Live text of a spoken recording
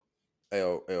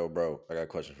Ayo, bro, I got a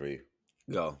question for you.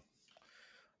 Go.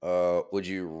 Would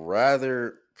you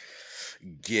rather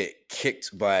get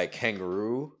kicked by a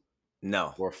kangaroo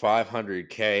No. for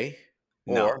 500K,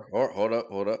 No. or hold up,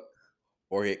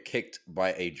 or get kicked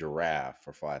by a giraffe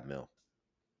for 5 mil?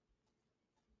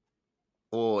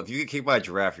 Well, if you get kicked by a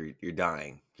giraffe, you're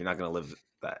dying. You're not gonna live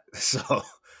that. So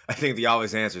I think the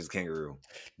obvious answer is kangaroo.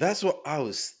 That's what I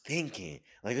was thinking.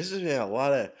 Like, this has been a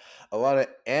lot of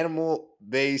animal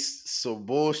based some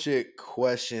bullshit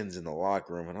questions in the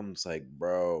locker room, and I'm just like,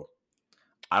 bro.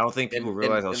 I don't think And people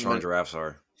realize and how and strong then giraffes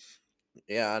are.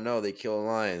 yeah, I know they kill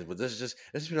lions, but this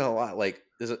has been a lot. Like,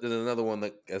 there's another one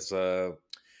that's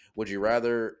would you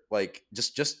rather, like,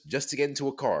 just to get into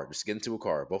a car, just to get into a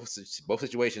car? Both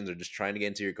situations are just trying to get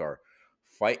into your car.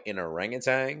 Fight an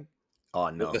orangutan Oh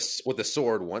with no. the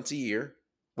sword once a year.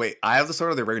 Wait, I have the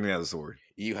sword or the regular have the sword?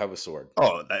 You have a sword.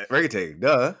 Oh, that orangutan.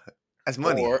 Duh. That's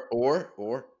money.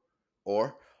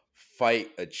 Or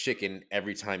fight a chicken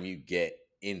every time you get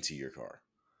into your car.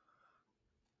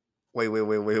 Wait.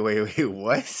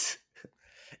 What?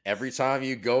 Every time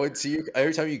you go into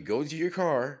your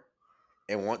car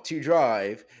and want to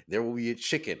drive, there will be a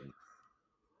chicken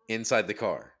inside the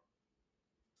car.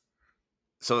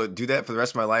 So do that for the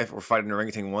rest of my life or fight an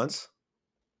orangutan once?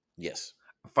 Yes.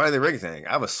 Fight the orangutan.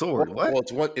 I have a sword. What?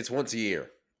 Well, it's once a year,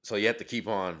 so you have to keep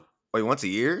on. Wait, once a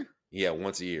year? Yeah,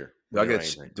 once a year Do with I the get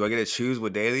to, orangutan. do I get to choose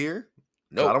what day of the year?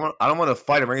 Because Nope. I don't want to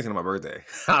fight an orangutan on my birthday.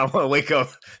 I don't want to wake up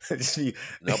and just be.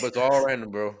 Nope. It's all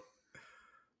random, bro.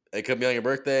 It could be on your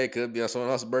birthday. It could be on someone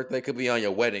else's birthday. It could be on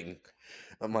your wedding.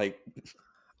 I'm like,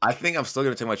 I think I'm still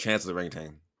gonna take my chance with the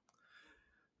orangutan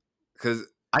because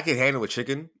I can handle a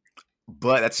chicken,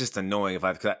 but that's just annoying. If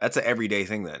I 'cause that's an everyday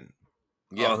thing then.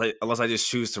 yeah. Unless I just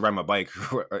choose to ride my bike,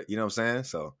 you know what I'm saying?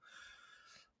 So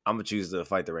I'm gonna choose to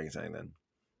fight the orangutan then.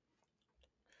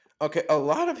 Okay. A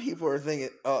lot of people are thinking.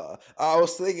 I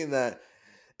was thinking that,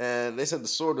 and they said the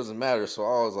sword doesn't matter. So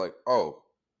I was like, oh,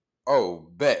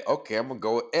 bet. Okay, I'm gonna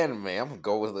go with anime. I'm gonna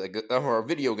go with or a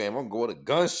video game. I'm gonna go with a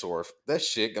gun sword. That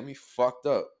shit got me fucked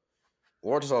up.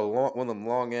 Or just one of them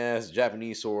long ass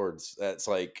Japanese swords. That's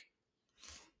like,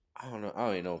 I don't know. I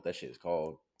don't even know what that shit is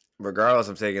called. Regardless,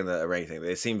 I'm taking the orangutan.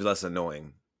 It seems less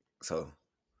annoying. So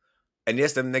and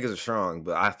yes, them niggas are strong,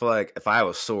 but I feel like if I have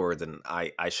a sword, then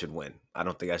I should win. I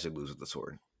don't think I should lose with the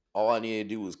sword. All I need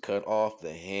to do is cut off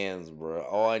the hands, bro.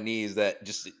 All I need is that,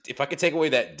 just if I could take away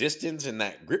that distance and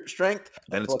that grip strength,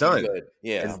 Then I'm it's fucking done. good.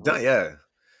 Yeah, It's done. Yeah.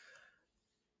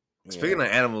 yeah. Speaking of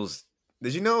animals,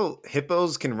 did you know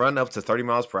hippos can run up to 30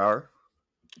 miles per hour?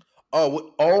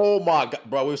 Oh my god,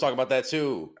 bro. We was talking about that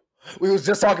too. We was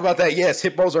just talking about that. Yes,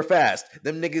 hippos are fast.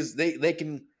 Them niggas,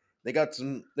 they got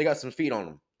some feet on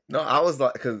them. No, I was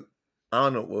like, because I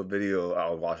don't know what video I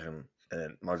was watching,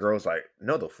 and my girl was like,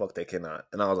 "No, the fuck they cannot."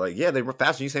 And I was like, "Yeah, they were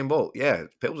faster than Usain Bolt. Yeah,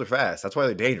 hippos are fast. That's why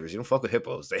they're dangerous. You don't fuck with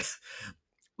hippos. They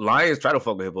lions try to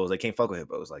fuck with hippos. They can't fuck with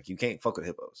hippos. Like you can't fuck with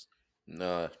hippos.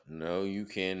 No, no, you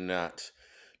cannot.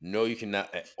 No, you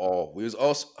cannot at all. We was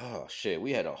also, oh shit,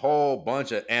 we had a whole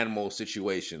bunch of animal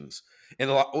situations, and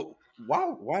a lot.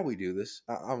 Why we do this?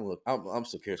 I'm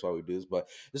still curious why we do this, but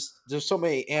there's so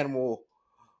many animal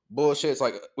bullshits.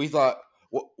 Like, we thought,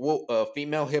 what a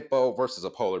female hippo versus a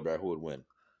polar bear, who would win?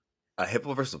 A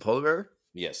hippo versus a polar bear?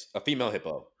 Yes, a female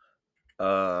hippo.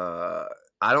 Uh,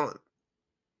 I don't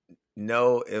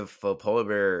know if a polar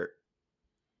bear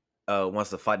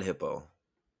wants to fight a hippo.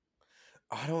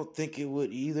 I don't think it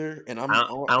would either, and I I'm don't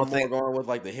more think. going with,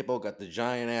 like, the hippo got the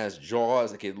giant ass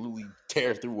jaws that could literally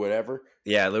tear through whatever.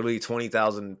 Yeah, literally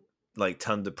 20,000 like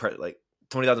tons of like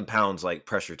 20,000 pounds like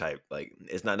pressure type. Like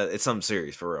it's not. It's something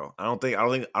serious for real. I don't think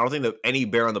that any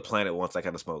bear on the planet wants that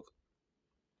kind of smoke.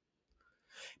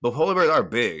 But polar bears are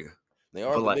big.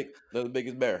 But like, They're the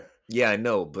biggest bear. yeah, I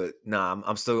know. But nah,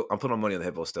 I'm putting my money on the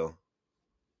hippo still.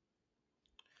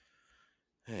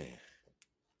 Hey,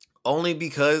 Only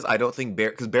because I don't think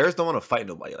because bears don't want to fight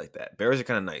nobody like that. Bears are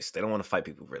kind of nice. They don't want to fight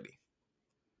people really.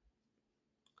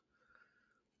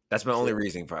 That's my only so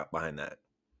reasoning behind that.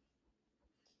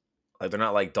 Like they're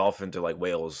not like dolphins or like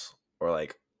whales or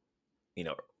like they're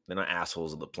not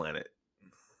assholes of the planet.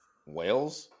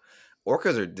 whales?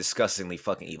 Orcas are disgustingly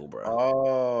fucking evil, bro.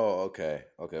 Oh, okay,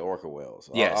 okay. Orca whales.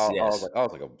 Yes, yes. I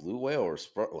was like a blue whale or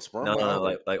sperm No, no, whale. I no,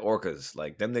 was like, like orcas.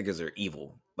 Like them niggas are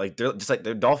evil. Like they're just like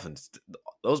they're dolphins.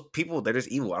 Those people, they're just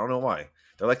evil. I don't know why.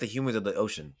 They're like the humans of the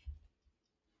ocean.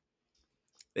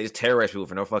 They just terrorize people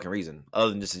for no fucking reason,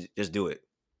 other than just do it.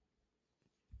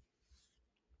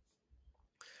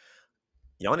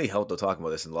 Y'all need help though talking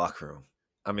about this in the locker room.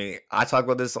 I mean, I talk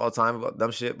about this all the time about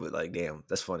dumb shit, but like, damn,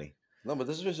 that's funny. no, but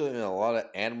this is just in a lot of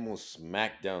animal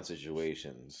smackdown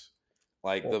situations.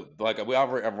 Like Well, I've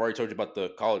already told you about the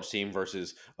college team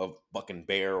versus a fucking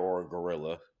bear or a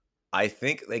gorilla. I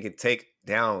think they could take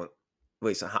down.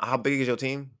 Wait, so how big is your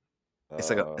team? Uh, It's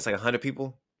like 100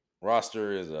 people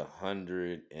roster is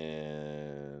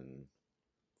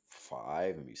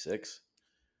 105, maybe six.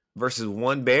 versus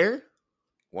one bear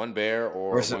One bear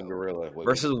or versus one gorilla.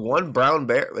 versus one brown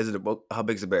bear. Is it how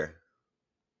big's the bear?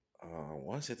 I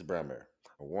want to say it's a brown bear.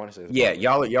 I want to say it's a Yeah,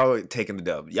 brown bear. y'all are taking the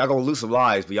dub. Y'all gonna lose some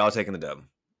lives, but y'all taking the dub.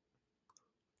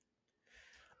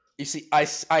 You see, I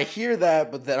hear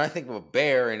that, but then I think of a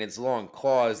bear and its long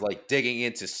claws like digging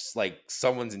into like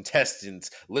someone's intestines,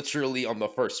 literally on the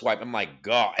first swipe. I'm like,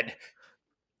 God.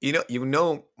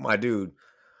 My dude.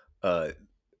 Uh,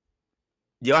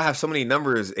 y'all have so many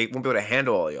numbers, it won't be able to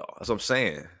handle all y'all. That's what I'm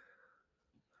saying.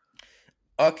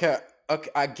 Okay, okay,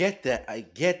 I get that,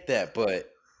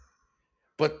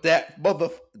 but that mother,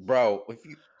 bro, if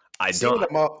you I don't.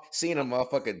 seeing a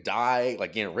motherfucker die,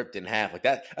 like getting ripped in half, like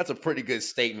that's a pretty good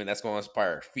statement. That's going to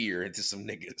inspire fear into some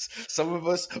niggas. Some of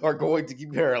us are going to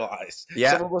get paralyzed.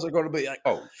 Yeah, Some of us are going to be like,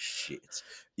 oh shit.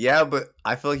 yeah, but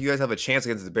I feel like you guys have a chance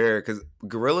against the bear because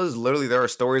gorillas. Literally, there are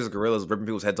stories of gorillas ripping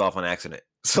people's heads off on accident.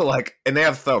 So like, and they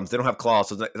have thumbs. They don't have claws,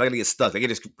 so it's not gonna get stuck. They can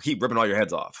just keep ripping all your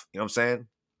heads off. You know what I'm saying?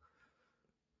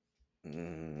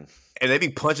 Mm. And they be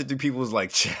punching through people's like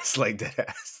chests like that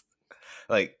ass.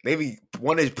 Like they be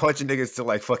one is punching niggas to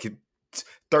like fucking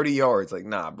 30 yards. Like,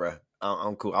 nah, bro.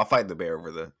 I'm cool. I'll fight the bear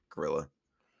over the gorilla.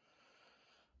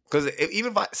 Because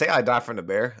even if I say I die from the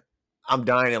bear, I'm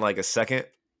dying in like a second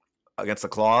against the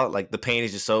claw. Like the pain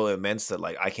is just so immense that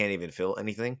like I can't even feel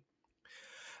anything.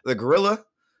 The gorilla,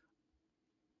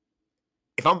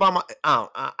 if I'm by my,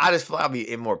 I just feel I'll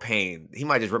be in more pain. He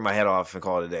might just rip my head off and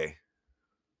call it a day.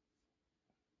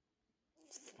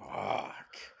 Fuck.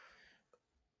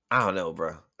 I don't know,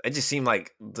 bro. It just seemed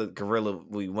like the gorilla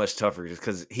would be much tougher just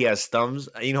because he has thumbs.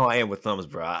 You know how I am with thumbs,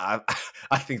 bro. I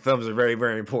think thumbs are very,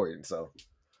 very important. So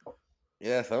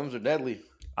Yeah, thumbs are deadly.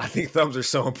 I think thumbs are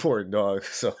so important, dog.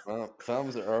 So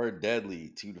Thumbs are deadly,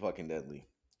 too fucking deadly.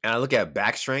 and I look at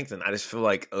back strength, and I just feel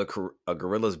like a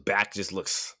gorilla's back just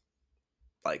looks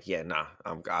like, yeah, nah.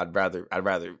 I'd rather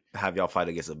have y'all fight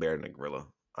against a bear than a gorilla.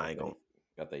 I ain't gonna.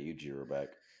 Got that Ujiro back.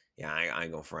 Yeah, I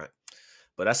ain't gonna front.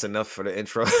 But that's enough for the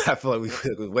intro. I feel like we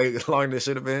was way longer than it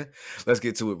should have been. Let's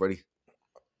get to it, buddy.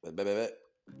 Bet, bet, bet,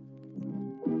 bet.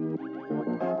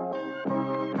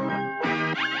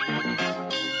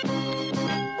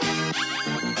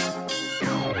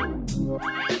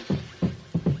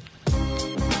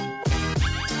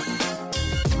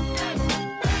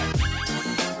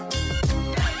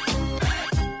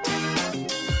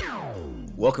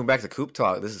 Welcome back to Coop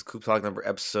Talk. This is Coop Talk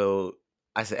episode.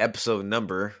 I said episode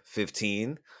number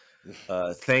 15.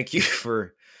 Thank you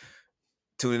for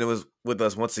tuning in with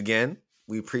us once again.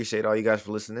 We appreciate all you guys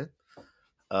for listening.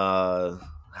 How'd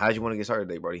you want to get started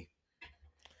today, buddy?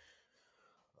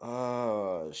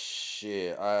 Oh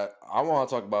shit! I want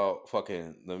to talk about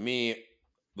fucking the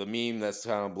meme that's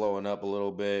kind of blowing up a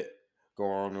little bit,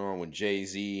 going on with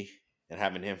Jay-Z and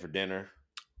having him for dinner.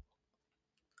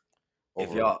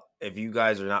 Over If you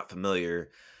guys are not familiar,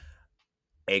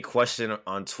 a question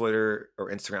on Twitter or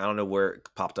Instagram, I don't know where it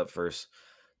popped up first.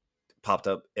 It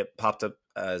popped up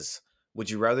as, would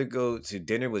you rather go to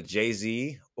dinner with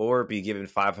Jay-Z or be given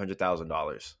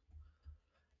 $500,000?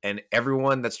 And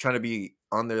everyone that's trying to be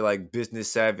on their like business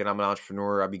savvy, and I'm an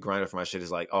entrepreneur, I'll be grinding for my shit,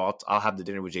 is like, oh, I'll have the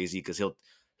dinner with Jay-Z because he'll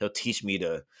teach me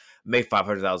to make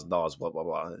 $500,000, blah blah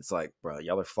blah. It's like, bro,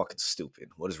 y'all are fucking stupid.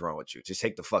 What is wrong with you? Just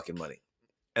take the fucking money.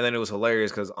 And then it was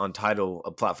hilarious because on Tidal,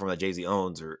 a platform that Jay-Z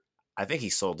owns, or I think he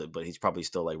sold it, but he's probably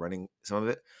still like running some of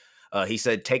it. He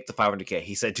said, take the 500K.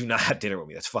 He said, do not have dinner with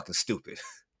me. That's fucking stupid.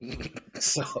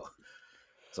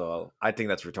 So I think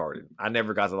that's retarded. I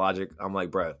never got the logic. I'm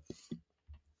like, bro,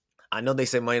 I know they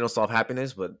say money don't solve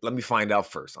happiness, but let me find out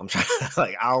first. I'm trying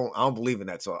like, I don't believe in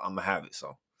that. So I'm gonna have it.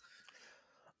 So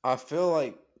I feel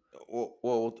like,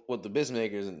 well, with the business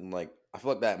makers and like, I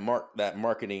feel like that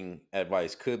marketing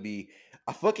advice could be.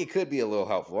 I feel like it could be a little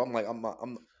helpful. I'm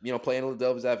playing a little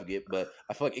devil's advocate, but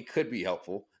I feel like it could be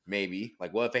helpful. Maybe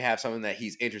like, what if they have something that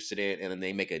he's interested in, and then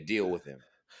they make a deal with him,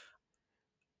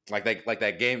 like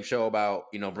that game show about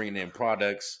bringing in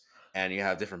products, and you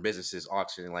have different businesses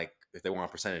auctioning like if they want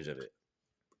a percentage of it.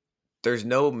 there's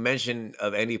no mention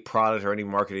of any product or any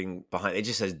marketing behind it. It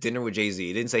just says dinner with Jay-Z.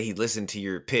 It didn't say he listened to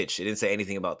your pitch. It didn't say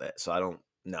anything about that. So I don't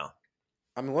know.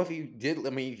 I mean, what if you did? I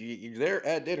mean, you're there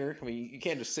at dinner. I mean, you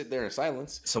can't just sit there in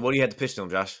silence. So what do you have to pitch to him,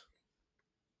 Josh?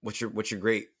 What's your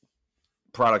great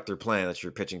product or plan that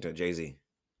you're pitching to Jay-Z?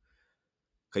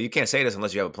 Because you can't say this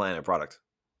unless you have a plan and product.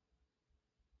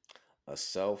 A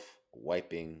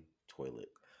self-wiping toilet.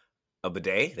 A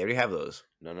bidet? They already have those.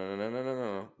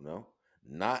 No.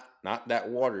 Not that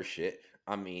water shit.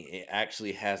 I mean, it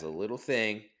actually has a little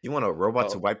thing. You want a robot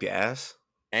to Oh, wipe your ass?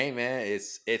 hey man,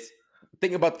 it's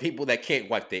think about the people that can't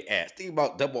wipe their ass. Think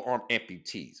about double arm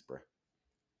amputees, bro.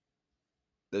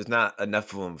 There's not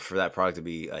enough of them for that product to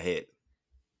be a hit.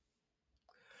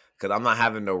 Because I'm not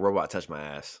having no robot touch my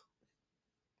ass.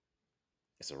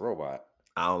 It's a robot.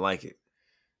 I don't like it.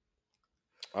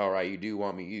 All right, you do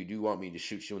want me to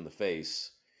shoot you in the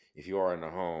face if you are in the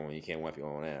home and you can't wipe your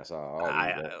own ass. I'll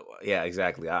leave that. Yeah,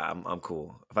 exactly. I'm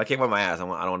cool. If I can't wipe my ass, I don't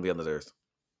want to be on this earth.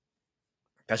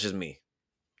 That's just me.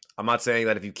 I'm not saying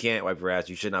that if you can't wipe your ass,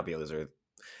 you should not be on this earth.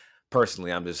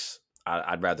 Personally,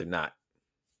 I'd rather not.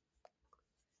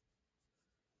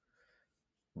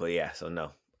 But yeah, so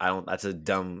no, I don't. That's a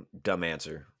dumb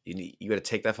answer. You better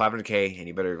take that $500K and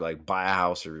you better like buy a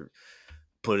house or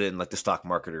put it in like the stock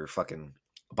market or fucking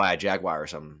buy a Jaguar or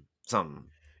something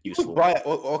useful.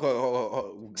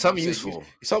 Something useful.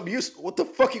 Something useful. What the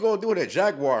fuck you gonna do with a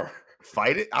Jaguar?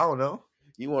 Fight it? I don't know.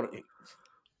 You want to?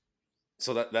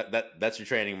 So that's your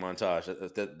training montage.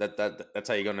 That's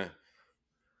how you're gonna.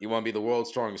 You want to be the world's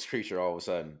strongest creature all of a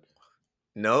sudden.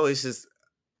 No, it's just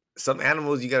some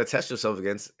animals you got to test yourself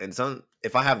against, and some.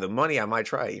 If I have the money, I might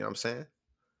try it. You know what I'm saying?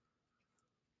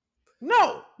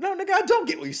 No, nigga, I don't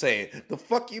get what you're saying. The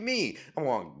fuck you mean? I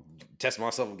want to test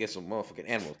myself against some motherfucking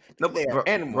animals. No, they are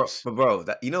animals. Bro,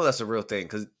 you know that's a real thing.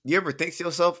 Because you ever think to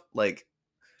yourself, like,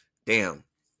 damn,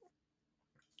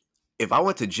 if I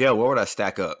went to jail, where would I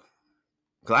stack up?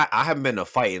 Because I haven't been in a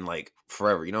fight in like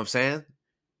forever. You know what I'm saying?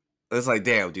 It's like,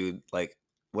 damn, dude, like,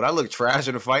 would I look trash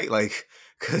in a fight? Like,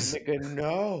 because nigga,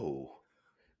 no,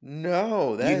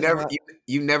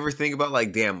 you never think about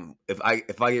like, damn, if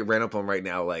I get ran up on right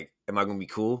now, like, am I gonna be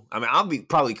cool? I mean, I'll be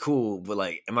probably cool, but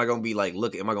like, am I gonna be like,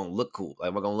 am I gonna look cool? Like,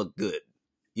 am I gonna look good?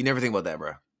 You never think about that,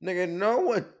 bro. Nigga, no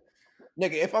one.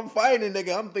 Nigga, if I'm fighting,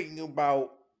 nigga, I'm thinking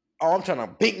about, I'm trying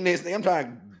to beat this thing. I'm trying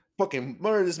to fucking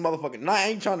murder this motherfucker. Nah, I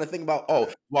ain't trying to think about, do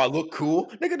I look cool?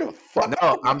 Nigga, the fuck.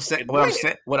 No, I'm saying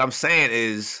what I'm saying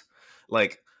is,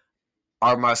 like,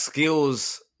 are my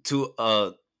skills to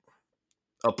a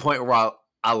point where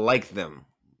I like them?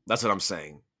 That's what I'm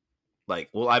saying. Like,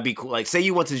 will I be cool? Like, say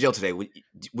you went to jail today.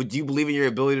 Would you believe in your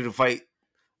ability to fight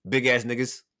big ass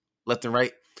niggas left and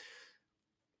right?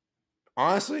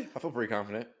 Honestly, I feel pretty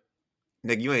confident.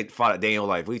 Nigga, you ain't fought a day in your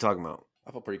life. What are you talking about?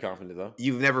 I feel pretty confident though.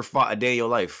 You've never fought a day in your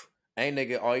life. Hey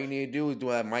nigga, all you need to do is do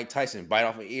that Mike Tyson, bite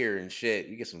off an ear and shit.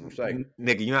 You get some respect.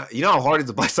 Nigga, you know how hard it is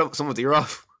to bite someone's ear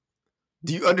off?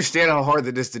 Do you understand how hard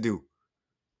that is to do?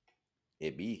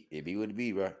 It be what it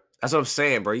be, bro. That's what I'm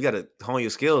saying, bro. You gotta hone your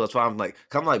skills. That's why I'm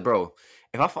like, bro,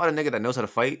 if I fight a nigga that knows how to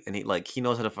fight and he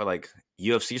knows how to fight like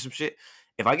UFC or some shit,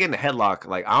 if I get in a headlock,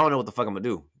 like I don't know what the fuck I'm gonna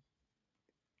do.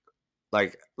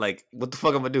 Like what the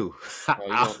fuck I'm gonna do?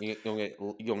 You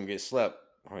gonna get slept.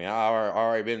 I mean, I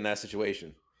already been in that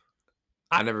situation.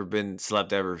 I've never been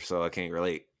slept ever, so I can't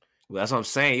relate. Well, that's what I'm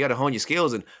saying. You gotta hone your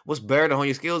skills, and what's better to hone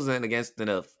your skills than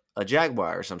a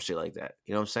Jaguar or some shit like that?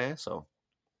 You know what I'm saying? So,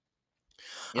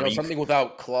 something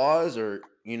without claws, or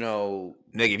nigga,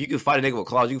 if you can fight a nigga with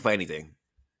claws, you can fight anything.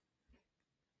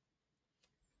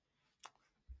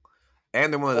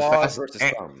 And they're one of the fastest versus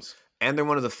thumbs. And they're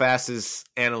one of the fastest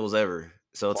animals ever.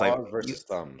 So it's claws like versus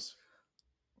thumbs,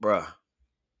 bruh.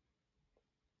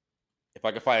 If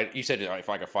I could fight, you said if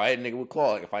I could fight a nigga with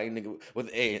claws, I could fight a nigga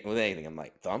with anything. I'm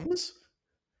like, thumbs?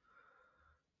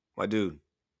 My dude.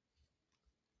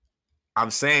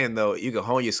 I'm saying though, you can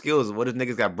hone your skills. What if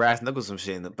niggas got brass knuckles, some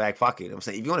shit in the back pocket? You know what I'm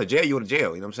saying, if you want to jail, you want to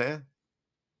jail. You know what I'm saying?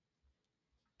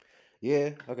 Yeah.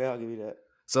 Okay, I'll give you that.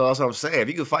 So that's what I'm saying. If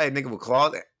you can fight a nigga with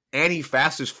claws and he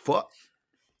fast as fuck,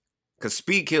 because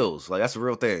speed kills. Like that's a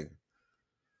real thing.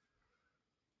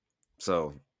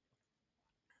 So,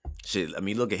 shit. I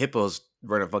mean, look at hippos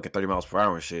running fucking 30 miles per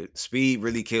hour and shit. Speed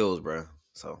really kills, bro.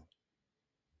 So,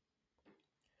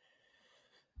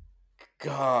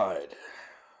 God,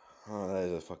 that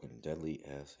is a fucking deadly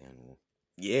ass animal.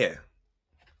 Yeah,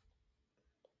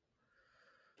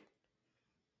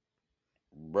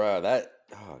 bruh. That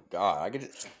God, I could.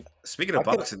 Speaking of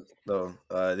boxing, though,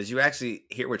 did you actually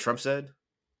hear what Trump said?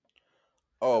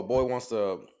 Oh, boy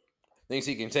thinks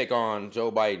he can take on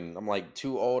Joe Biden. I'm like,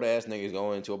 two old ass niggas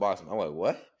going into a boxing. I'm like,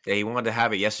 what? Yeah, he wanted to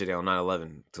have it yesterday on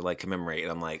 9/11 to like commemorate.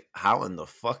 And I'm like, how in the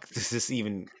fuck does this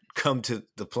even come to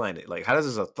the planet? Like, how does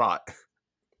this a thought?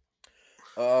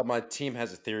 My team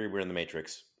has a theory. We're in the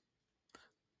Matrix.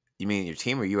 You mean your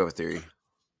team, or you have a theory?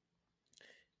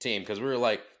 Team, because we were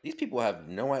like, these people have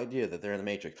no idea that they're in the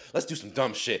Matrix. Let's do some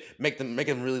dumb shit. Make them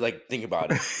really like think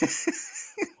about it.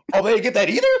 Oh, they didn't get that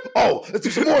either? Oh, let's do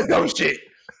some more dumb shit.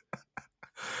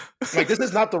 Like this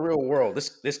is not the real world.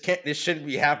 This shouldn't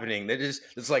be happening. They just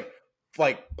it's like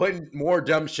putting more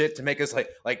dumb shit to make us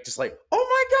just like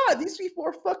oh my god, these people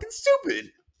are fucking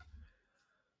stupid.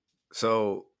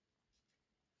 So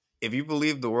if you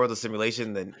believe the world is a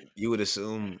simulation, then you would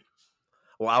assume.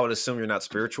 Well, I would assume you're not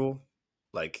spiritual.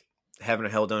 Like heaven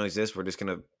and hell don't exist. We're just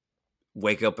gonna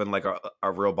wake up in like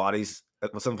our real bodies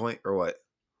at some point, or what?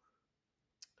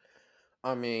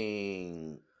 I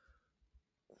mean,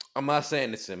 I'm not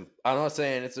saying I'm not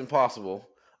saying it's impossible.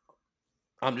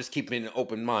 I'm just keeping an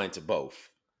open mind to both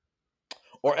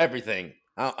or everything.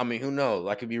 I mean, who knows?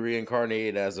 I could be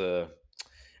reincarnated as a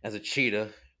cheetah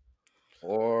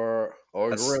or a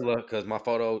That's gorilla because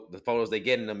the photos they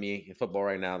getting of me in football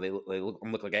right now, I'm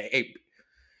look like an ape.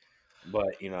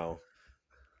 But who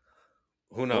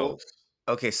well. knows?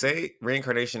 Okay, say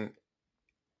reincarnation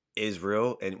is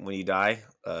real, and when you die,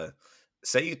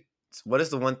 say you. What is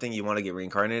the one thing you want to get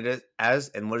reincarnated as,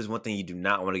 and what is one thing you do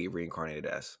not want to get reincarnated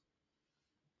as?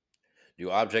 Do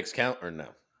objects count or no?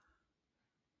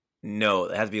 No,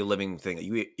 it has to be a living thing.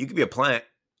 You could be a plant.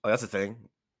 Oh, that's a thing,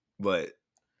 but it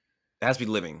has to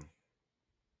be living.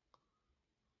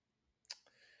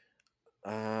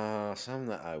 Something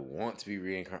that I want to be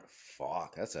reincarnated.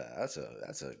 Fuck, that's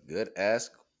a good ass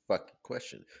fucking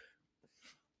question.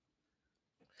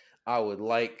 I would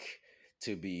like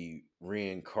to be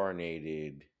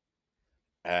reincarnated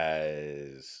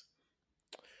as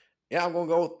yeah. I'm gonna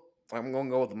go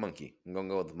with the monkey. I'm gonna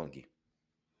go with the monkey.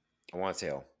 I want a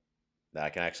tail that I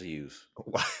can actually use.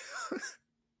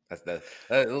 That's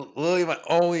literally my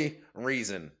only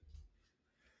reason.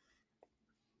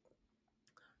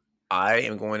 I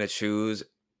am going to choose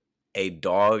a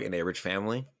dog in a rich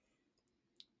family.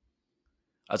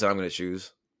 That's what I'm going to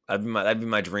choose. That'd be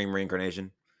my dream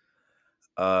reincarnation.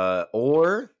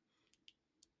 Or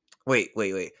wait.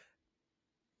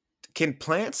 Can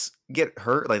plants get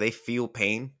hurt? Like they feel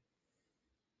pain?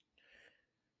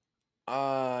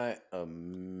 I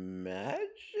imagine.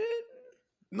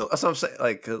 No, that's what I'm saying.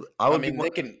 Like, 'cause I I would be mean, one.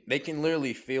 they can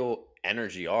literally feel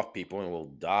energy off people and will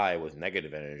die with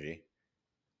negative energy.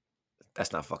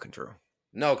 That's not fucking true.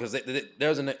 No, because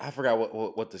there's I forgot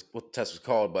what the test was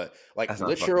called, but like That's not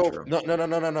fucking literal true.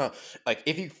 no. Like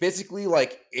if you physically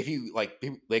if you like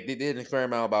they did an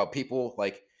experiment about people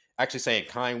like actually saying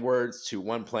kind words to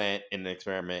one plant in the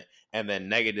experiment and then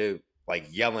negative like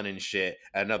yelling and shit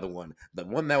at another one. The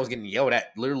one that was getting yelled at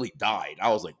literally died. I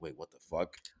was like, wait, what the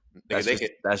fuck? That's They just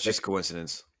could that's they, just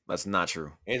coincidence. That's not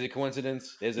true. is it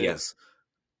coincidence? Is it Yes,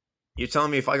 you're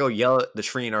telling me if I go yell at the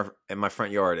tree in my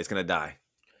front yard, it's gonna die.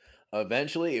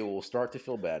 eventually it will start to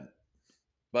feel bad.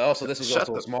 But also, this was Shut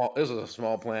also a the small. This was a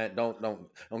small plant. Don't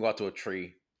go out to a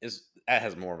tree. That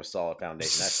has more of a solid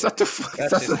foundation. That shit. shut the fuck.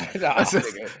 That shit. Nah,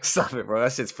 nigga. Stop it, bro.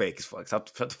 That shit's fake as fuck.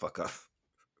 Shut the fuck up.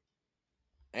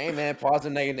 Hey man,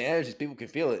 positive negative energies. People can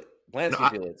feel it. Plants No,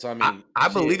 can feel it. So I I, mean, I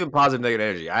shit. believe in positive negative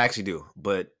energy. I actually do,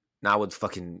 but not with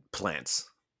fucking plants.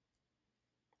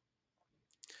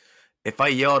 If I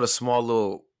yell at a small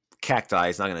little cacti,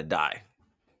 it's not gonna die.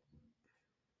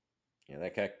 Yeah,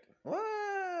 that cact.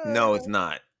 No, it's What?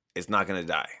 not. It's not gonna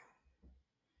die.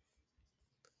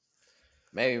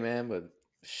 Maybe, man, but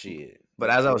shit. But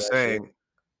You as I feel was that shit? saying,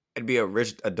 it'd be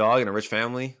a dog in a rich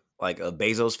family, like a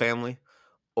Bezos family,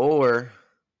 or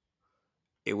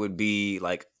it would be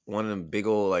like one of them big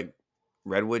old like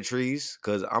redwood trees.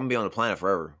 Cause I'm gonna be on the planet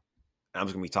forever. And I'm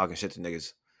just gonna be talking shit to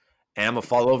niggas, and I'm gonna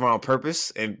fall over on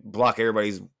purpose and block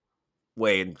everybody's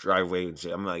way and driveway and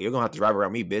shit. I'm like, you're gonna have to drive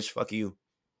around me, bitch. Fuck you.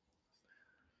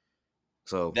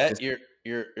 So That just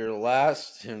your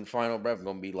last and final breath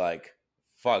gonna be like,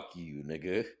 "Fuck you,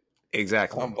 nigga."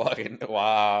 exactly. I'm fucking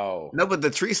wow. No, but the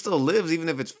tree still lives even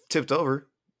if it's tipped over.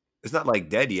 It's not like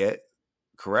dead yet,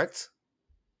 correct?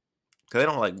 Because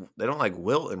they don't like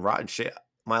wilt and rot and shit.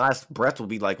 My last breath will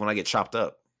be like when I get chopped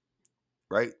up,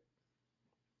 right?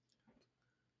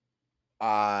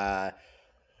 Uh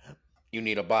you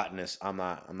need a botanist. I'm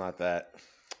not that.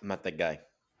 I'm not that guy.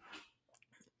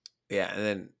 Yeah, and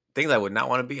then things I would not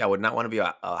want to be. I would not want to be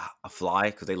a fly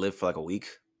because they live for like a week,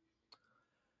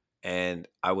 and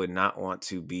I would not want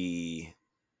to be.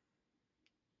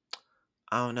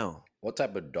 I don't know. What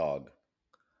type of dog?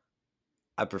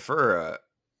 I prefer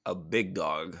a big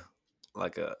dog,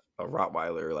 like a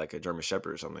Rottweiler, like a German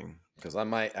Shepherd or something. Because I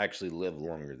might actually live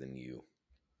longer than you.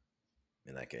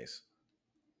 In that case,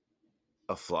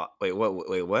 A fly. Wait, what?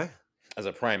 Wait, what? as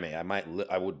a primate,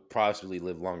 I would possibly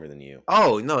live longer than you.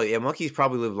 Oh no, yeah, monkeys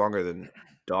probably live longer than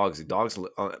dogs.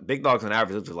 Big dogs on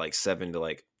average live to like 7 to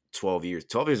like 12 years.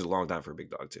 12 years is a long time for a big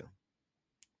dog too.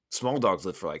 Small dogs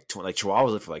live for like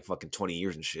Chihuahuas live for like fucking 20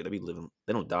 years and shit. They be living.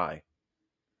 They don't die.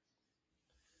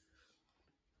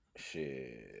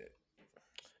 Shit.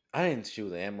 I didn't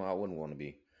choose the animal I wouldn't want to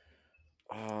be.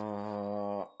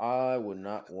 I would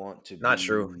not want to Not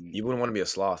true. be. You wouldn't want to be a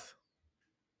sloth.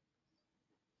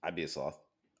 I'd be a sloth.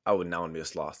 I would not want to be a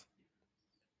sloth.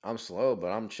 I'm slow, but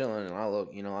I'm chilling, and I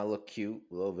look cute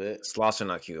a little bit. Sloths are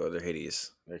not cute, or they're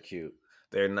hideous. They're cute.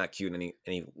 They're not cute in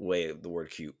any way of the word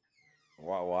cute.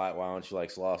 Why don't you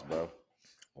like sloths, bro?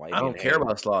 Why you I being don't a care hater?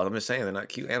 about sloths. I'm just saying they're not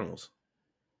cute animals.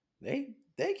 They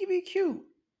can be cute.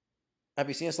 Have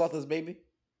you seen a sloth as a baby?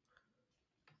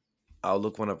 I'll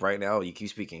look one up right now. You keep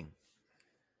speaking.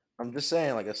 I'm just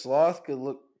saying, like a sloth could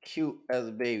look cute as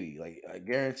a baby. Like I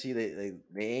guarantee they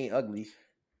ain't ugly.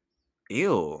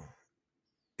 Ew.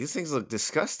 These things look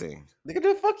disgusting. Look at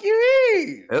the fuck you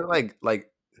mean? They're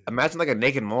like imagine like a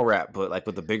naked mole rat, but like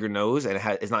with a bigger nose and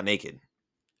it's not naked.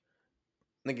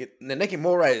 Nigga, the naked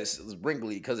mole rat is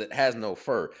wrinkly because it has no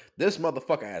fur. This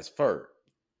motherfucker has fur.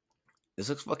 This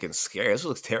looks fucking scary. This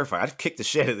looks terrifying. I'd kick the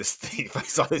shit out of this thing if I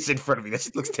saw this in front of me. That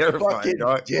shit looks terrifying, Fucking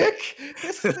dog. dick.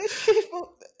 This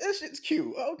shit's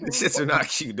cute. I don't give These a shits are fuck. not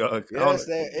cute, dog. Yes,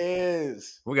 that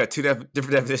is. We got two different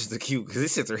definitions of cute because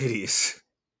these shits are hideous.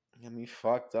 Got me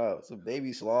fucked up. It's a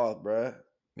baby sloth, bruh.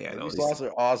 Yeah, I Baby know sloths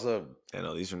are awesome.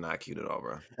 these are not cute at all,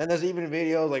 bro. And there's even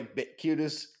videos like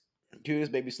cutest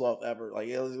baby sloth ever. Like,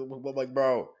 I'm like,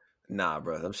 bro, Nah,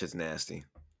 bro, them shit's nasty.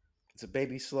 it's a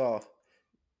baby sloth.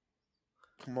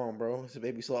 Come on, bro. It's a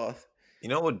baby sloth. You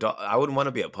know what? I wouldn't want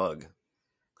to be a pug.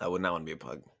 I would not want to be a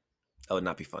pug. That would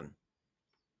not be fun.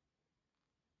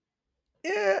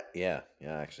 Yeah.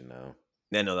 Actually, no.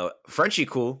 No. Frenchie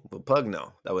cool, but pug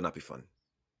no. That would not be fun.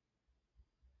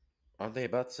 Aren't they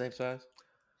about the same size?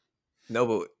 No,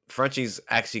 but Frenchies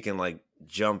actually can like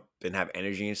jump and have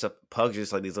energy and stuff. Pugs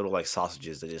just like these little like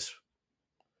sausages that just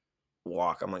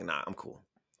walk. I'm like, nah, I'm cool.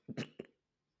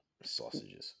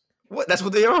 Sausages. What? That's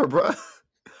what they are, bro.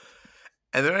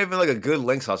 And they're not even like a good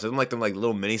length sausage. They're like them like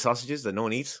little mini sausages that no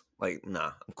one eats. Like, nah,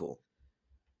 I'm cool.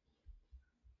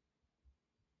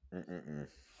 Mm-mm-mm.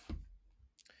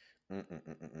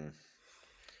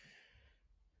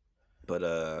 But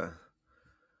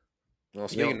well,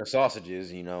 speaking of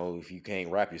sausages, if you can't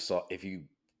wrap your if you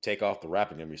take off the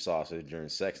wrapping of your sausage during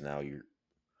sex, now you're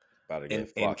about to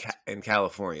get fucked. in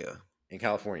California, In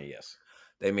California, yes.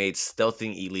 they made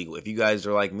stealthing illegal. If you guys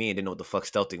are like me and didn't know what the fuck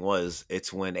stealthing was,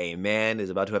 it's when a man is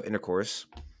about to have intercourse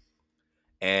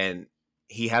and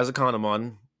he has a condom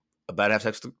on, about to have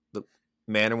sex with the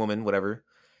man or woman, whatever,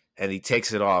 and he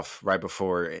takes it off right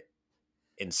before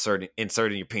inserting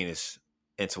your penis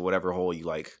into whatever hole you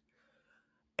like.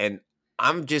 And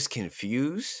I'm just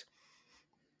confused.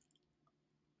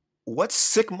 What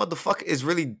sick motherfucker is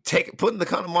really putting the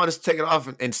condom on to take it off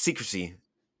in secrecy?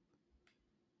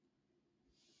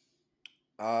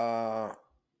 I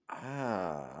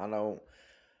don't.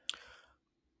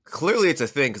 Clearly, it's a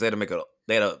thing because they had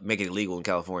to make it illegal in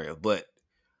California. But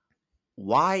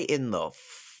why in the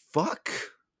fuck?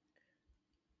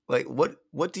 Like, what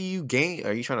do you gain?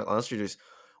 Are you trying to? Unless you're just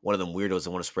one of them weirdos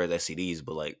that want to spread STDs,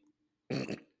 but like,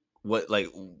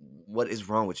 what is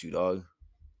wrong with you, dog?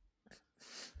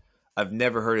 I've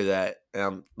never heard of that, and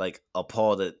I'm like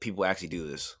appalled that people actually do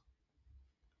this.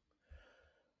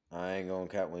 I ain't gonna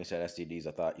count when you said STDs.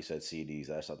 I thought you said CDs.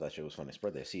 I just thought that shit was funny.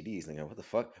 Spread their CDs. Thinking, what the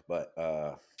fuck? But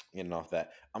getting off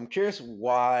that, I'm curious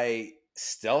why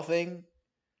stealthing.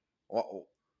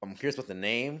 I'm curious what the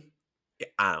name. Yeah,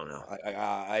 I don't know.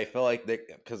 I feel like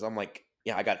because I'm like,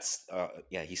 yeah,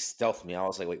 he stealthed me. I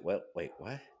was like, wait, what?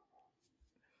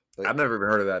 Like, I've never even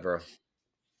heard of that, bro.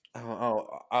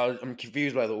 I'm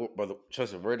confused by the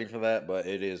choice of wording for that, but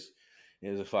it is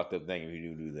a fucked up thing if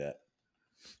you do that.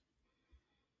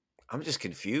 I'm just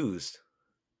confused.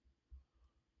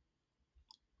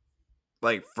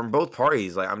 Like from both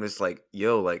parties, like I'm just like,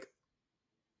 yo, like,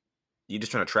 you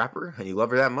just trying to trap her and you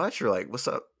love her that much, or like, what's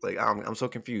up? Like, I'm so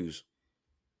confused.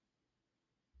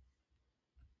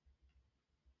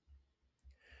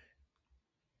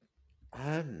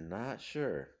 I'm not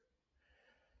sure.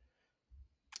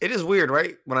 It is weird,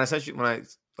 right? When I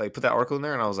like put that article in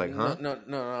there, and I was like, huh? No.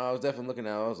 I was definitely looking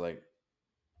at it. I was like,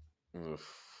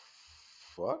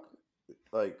 fuck?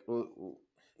 Like,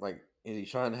 is he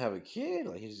trying to have a kid?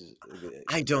 Like, he's just.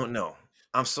 I don't know.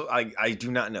 I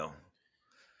do not know.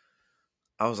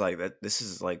 I was like, that this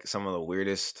is like some of the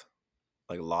weirdest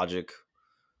like logic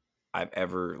I've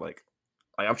ever like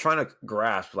I'm trying to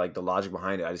grasp like the logic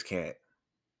behind it. I just can't.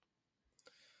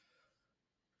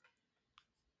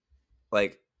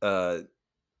 Like and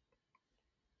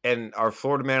our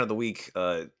Florida man of the week,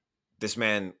 this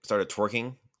man started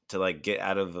twerking to like get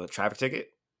out of a traffic ticket.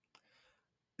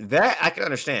 That I can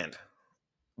understand.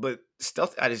 But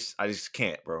stealth, I just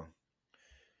can't, bro.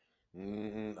 I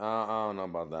don't know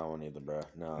about that one either, bro.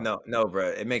 No, No, no, bro.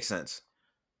 It makes sense.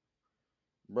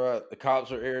 bro. The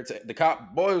cops were irritated. The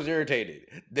cop boy was irritated.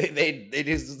 They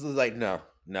just was like, no,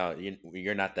 no,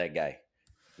 you're not that guy.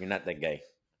 You're not that guy.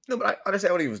 No, but I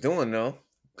understand what he was doing, though,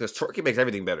 because twerking makes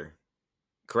everything better.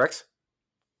 Correct?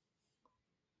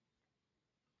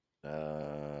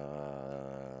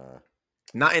 Uh,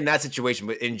 Not in that situation,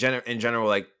 but in general,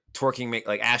 like twerking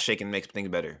like ass shaking makes things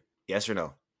better. Yes or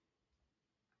no?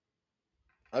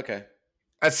 okay.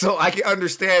 And so I can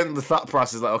understand the thought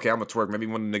process. Like, okay, I'm gonna twerk. Maybe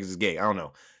one of the niggas is gay. I don't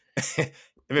know.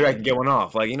 Maybe I can get one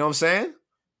off. Like, you know what I'm saying?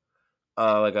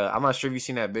 I'm not sure if you've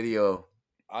seen that video.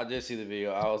 I did see the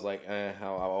video. I was like, I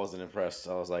wasn't impressed.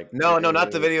 I was like, No, no,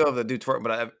 not the video of the dude twerk,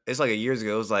 but it's like years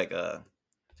ago. It was like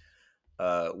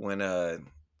when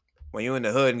you in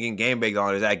the hood and getting game baked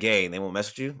on, is that gay? And they won't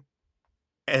mess with you.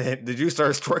 And then the dude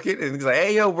starts twerking, and he's like,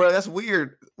 "Hey, yo, bro, that's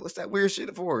weird. What's that weird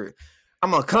shit for?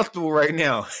 I'm uncomfortable right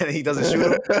now." And he doesn't shoot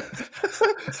him.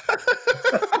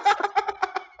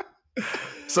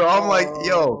 So I'm like,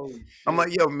 yo,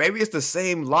 maybe it's the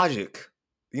same logic.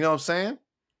 You know what I'm saying?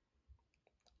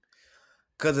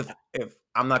 Because if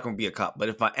I'm not gonna be a cop, but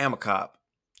if I am a cop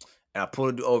and I pull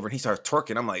a dude over and he starts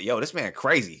twerking, I'm like, yo, this man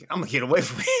crazy. I'm gonna get away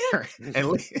from here and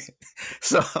leave.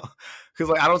 So, because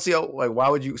like I don't see like why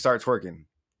would you start twerking?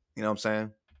 You know what I'm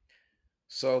saying?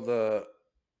 So the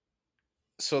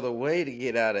way to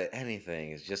get out of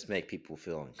anything is just make people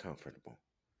feel uncomfortable.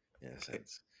 In a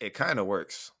sense. It kind of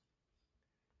works.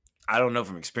 I don't know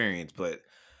from experience, but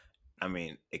I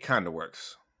mean, it kind of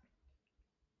works.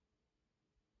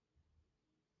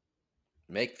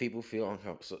 Make people feel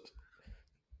uncomfortable.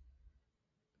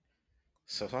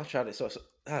 So I tried to. So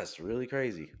that's really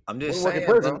crazy. I'm just Wouldn't work in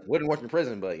saying, prison. bro. Wouldn't work in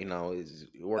prison, but it's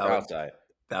work That would, outside.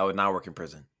 that would not work in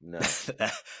prison. No.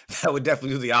 That would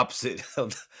definitely do the opposite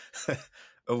of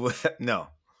what, no.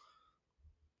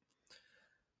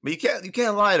 But you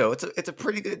can't lie though. It's a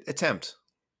pretty good attempt.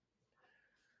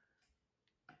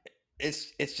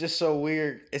 It's just so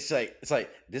weird. It's like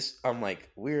this. I'm like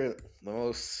we're the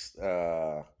most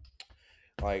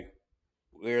like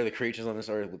we're the creatures on this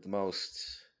earth with the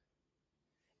most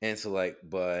intellect,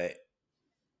 but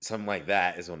something like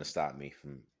that is going to stop me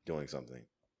from doing something.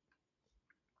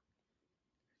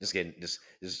 Just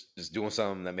doing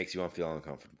something that makes you feel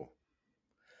uncomfortable.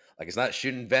 Like it's not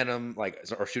shooting venom, like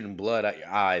or shooting blood out your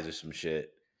eyes or some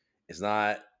shit. It's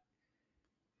not.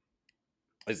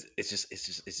 It's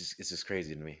just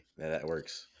crazy to me that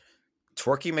works.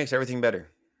 Twerking makes everything better.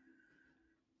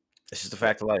 It's just a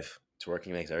fact of life.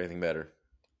 Twerking makes everything better.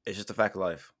 It's just a fact of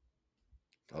life.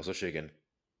 Also, chicken.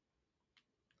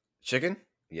 Chicken?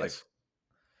 Yes.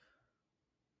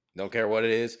 Like, don't care what it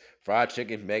is. Fried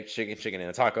chicken, baked chicken, chicken in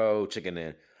a taco, chicken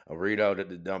in a burrito.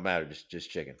 That don't matter.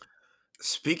 Just chicken.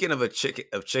 speaking of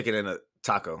chicken and a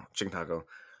taco, chicken taco.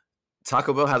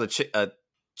 Taco Bell has a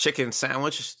chicken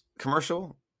sandwich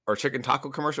commercial or chicken taco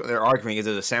commercial. They're arguing is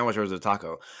it a sandwich or is it a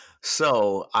taco?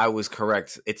 So I was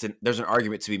correct. There's an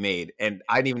argument to be made, and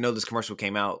I didn't even know this commercial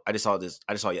came out. I just saw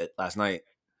it last night.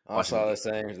 I saw the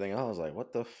same thing. I was like,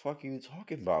 "What the fuck are you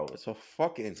talking about? It's a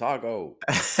fucking taco.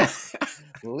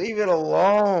 Leave it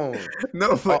alone."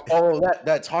 No, but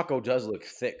That taco does look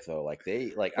thick though. Like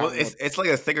well, it's like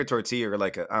a thicker tortilla or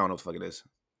like I don't know what the fuck it is,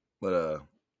 but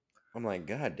I'm like,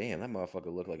 God damn, that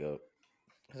motherfucker look like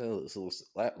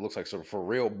that looks like sort of for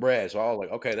real bread. So I was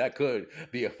like, okay, that could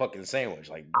be a fucking sandwich.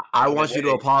 Like, I want you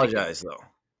to apologize though.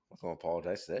 I'm gonna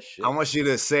apologize to that shit. I want you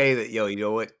to say that, yo, you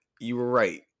know what? You were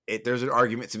right. There's an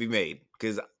argument to be made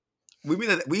because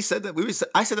I said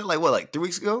that like 3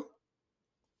 weeks ago.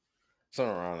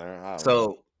 Something around there. I don't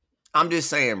know. I'm just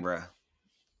saying, bro.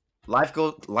 Life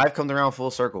comes around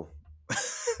full circle.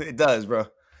 It does, bro.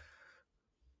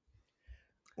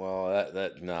 Well,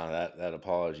 that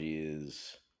apology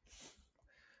is,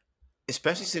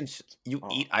 Especially since you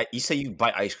you say you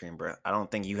buy ice cream, bro. I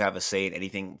don't think you have a say in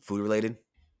anything food related.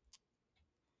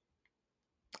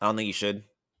 I don't think you should.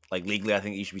 Like legally, I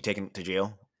think you should be taken to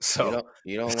jail. So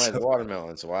you don't like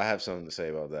watermelon, so I have something to say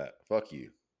about that. Fuck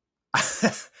you.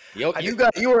 You're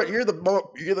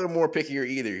the more pickier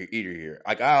eater here.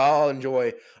 Like I'll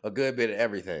enjoy a good bit of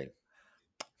everything.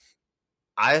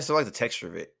 I just don't like the texture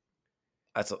of it.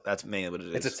 That's mainly what it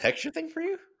is. It's a texture thing for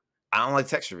you? I don't like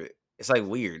the texture of it. It's like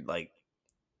weird. Like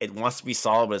it wants to be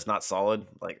solid, but it's not solid.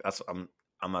 Like I'm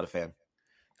not a fan.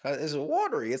 It's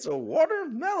watery. It's a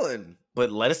watermelon.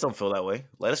 But lettuce don't feel that way.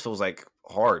 Lettuce feels like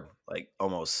hard, like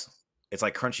almost. It's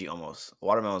like crunchy almost.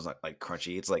 Watermelon's not like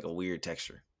crunchy. It's like a weird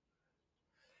texture.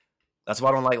 That's why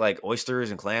I don't like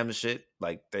oysters and clams and shit.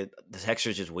 Like the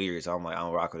texture is just weird. So I'm like, I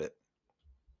don't rock with it.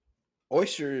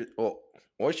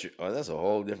 Oh, that's a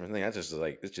whole different thing. That's just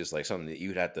like it's just like something that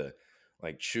you'd have to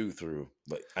like chew through.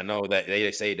 But I know that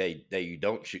they say that you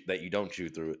don't chew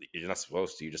through it. You're not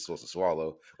supposed to. You're just supposed to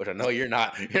swallow, which I know you're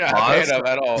not. You're not a fan Pause. of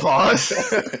at all. Pause.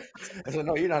 I said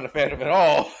no, you're not a fan of at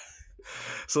all.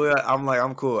 So yeah, I'm like,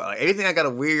 I'm cool. Like, anything I got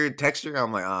a weird texture,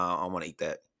 I'm like, I want to eat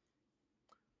that.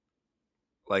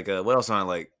 Like, what else am I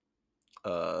like?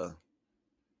 I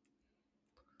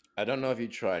don't know if you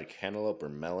tried cantaloupe or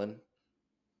melon.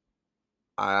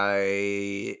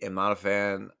 I am not a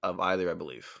fan of either. I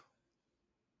believe.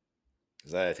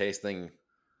 Is that a taste thing?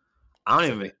 I don't I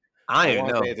even. think I I don't even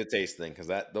want to know. say it's a taste thing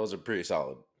because those are pretty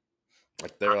solid.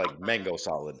 Like they're like mango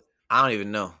solid. I don't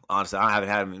even know. Honestly, I haven't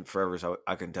had them in forever, so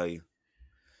I couldn't tell you.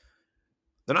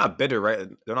 They're not bitter, right?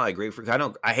 They're not like grapefruit.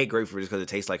 I hate grapefruit just because it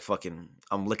tastes like fucking.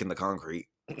 I'm licking the concrete.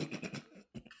 I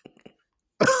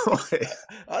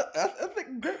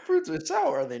think grapefruits are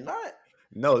sour. Are they not?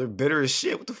 No, they're bitter as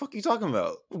shit. What the fuck are you talking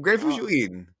about? What grapefruit you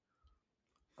eating?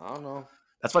 I don't know.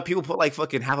 That's why people put like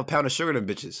fucking half a pound of sugar in them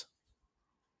bitches.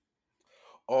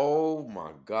 Oh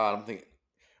my god! I'm thinking,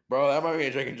 bro, that might be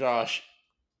a Drake and Josh.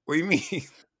 What do you mean?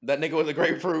 That nigga with the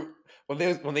grapefruit when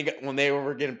they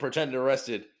were getting pretended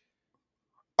arrested.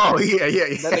 Oh yeah.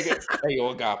 That nigga, hey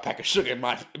yo, I got a pack of sugar in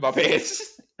my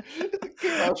pants.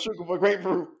 Came out sugar for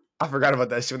grapefruit. I forgot about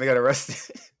that shit when they got arrested.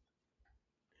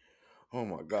 Oh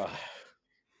my god.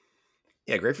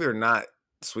 Yeah, grapefruit are not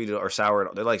sweet or sour at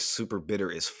all. They're like super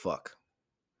bitter as fuck.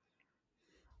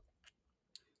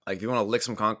 Like if you want to lick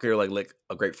some concrete or like lick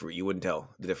a grapefruit, you wouldn't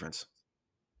tell the difference.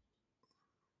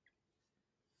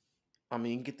 I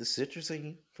mean, get the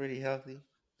citrusy, pretty healthy.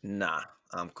 Nah,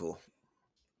 I'm cool.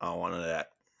 I don't want none of that.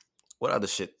 What other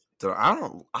shit?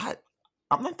 I'm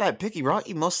not that picky, bro. I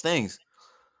eat most things.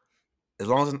 As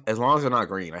long as they're not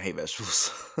green. I hate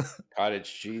vegetables.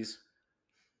 Cottage cheese.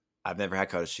 I've never had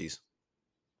cottage cheese.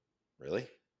 Really?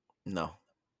 No.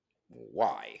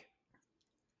 Why?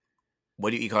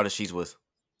 What do you eat cottage cheese with?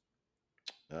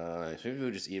 Some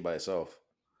people just eat it by itself.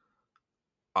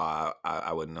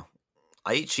 I wouldn't know.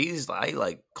 I eat cheese. I eat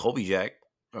like Colby Jack.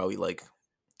 Or I'll eat like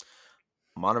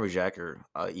Monterey Jack, or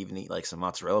I even eat like some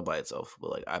mozzarella by itself.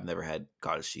 But like I've never had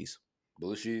cottage cheese.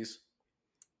 Blue cheese.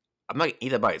 I'm not gonna eat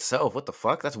that by itself. What the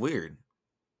fuck? That's weird.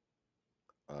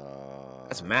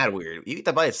 That's mad weird. You eat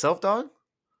that by itself, dog?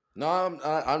 No,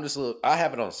 I'm just a little. I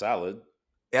have it on salad.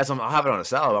 Yeah, so I'll have it on a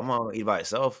salad. I'm gonna eat it by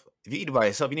itself. If you eat it by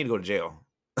yourself, you need to go to jail.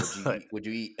 Would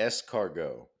you eat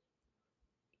escargot?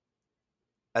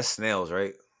 That's snails,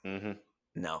 right? Mm-hmm.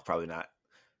 No, probably not.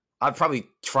 I'd probably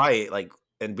try it like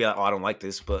and be like, "Oh, I don't like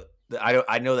this," but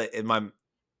I know that in my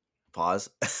pause,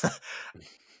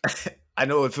 I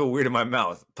know it would feel weird in my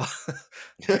mouth.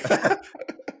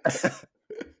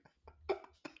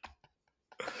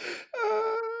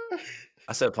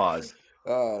 I said pause.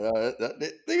 No,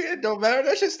 it don't matter.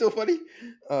 That shit's still funny.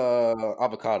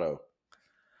 Avocado.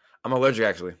 I'm allergic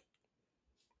actually,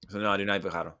 so no, I do not eat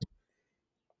avocado.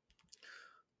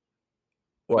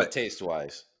 What taste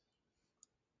wise?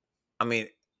 I mean,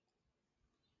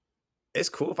 it's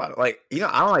cool if I like. I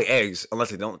don't like eggs unless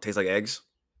they don't taste like eggs.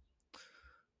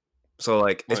 So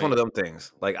like, it's one of them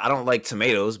things. Like, I don't like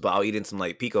tomatoes, but I'll eat in some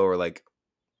like pico or like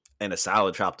in a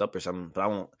salad chopped up or something. But I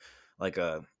won't like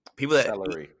people that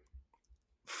celery.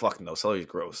 Fuck no, celery's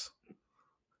gross.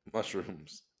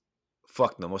 Mushrooms.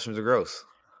 Fuck no, mushrooms are gross.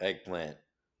 Eggplant.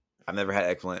 I've never had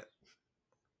eggplant.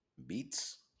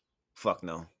 Beets. Fuck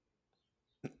no.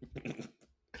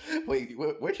 Wait,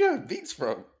 where'd you have beets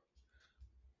from?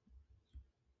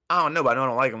 I don't know, but I know I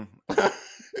don't like them.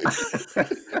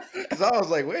 Because I was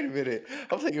like, wait a minute.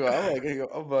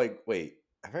 I'm like, wait,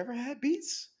 have I ever had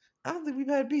beets? I don't think we've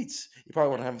had beets. You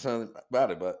probably want to have something about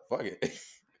it, but fuck it.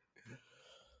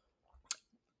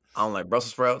 I don't like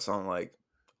Brussels sprouts. I don't like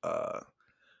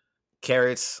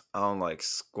carrots. I don't like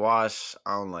squash.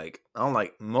 I don't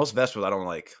like most vegetables. I don't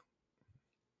like.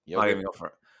 Not even go for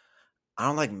it. I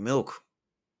don't like milk.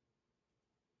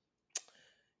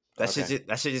 That shit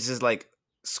just like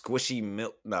squishy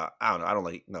milk. No, I don't know. I don't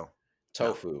like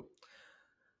tofu. No.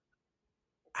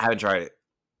 I haven't tried it.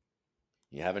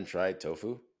 You haven't tried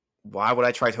tofu? Why would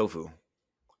I try tofu?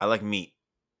 I like meat.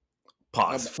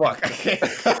 Pause. Fuck.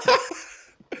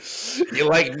 You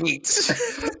like meats.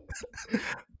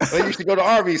 Well, you should go to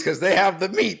Arby's because they have the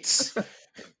meats.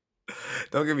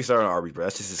 Don't get me started on Arby's, bro.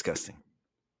 That's just disgusting.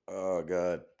 Oh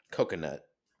god, coconut.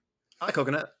 I like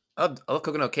coconut. I love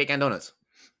coconut cake and donuts.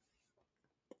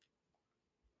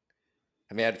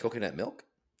 Have you had coconut milk?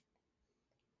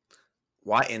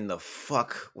 Why in the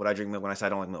fuck would I drink milk when I say I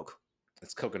don't like milk?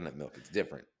 It's coconut milk. It's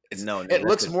different. No, it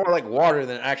looks more like water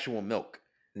than actual milk.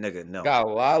 Nigga, no. Got a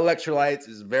lot of electrolytes.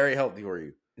 It's very healthy for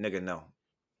you. Nigga, no.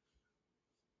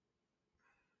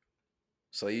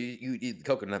 So you eat the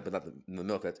coconut, but not the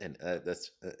milk.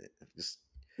 That's just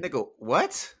Nigga,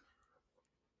 what?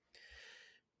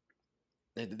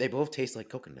 they both taste like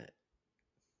coconut.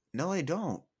 No, they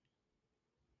don't.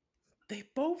 They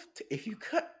both. If you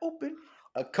cut open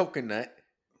a coconut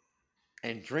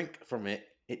and drink from it,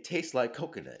 it tastes like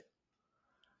coconut.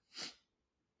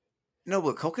 No,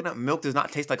 but coconut milk does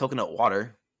not taste like coconut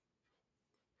water.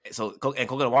 So, and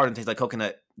coconut water doesn't taste like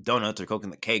coconut donuts or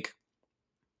coconut cake.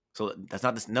 So that's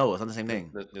not this. No, it's not the same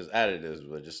thing. There's additives,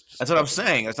 but just That's what I'm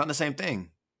saying. It's not the same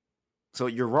thing. So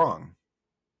you're wrong.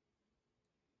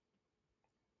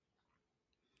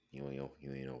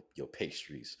 Your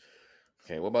pastries.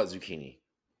 Okay, what about zucchini?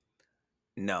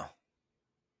 No.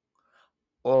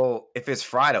 Well, if it's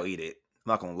fried, I'll eat it.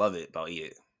 I'm not gonna love it, but I'll eat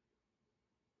it.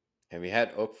 Have you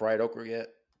had fried okra yet?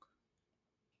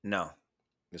 No.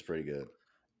 It's pretty good.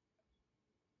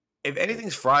 If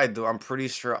anything's fried, though, I'm pretty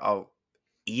sure I'll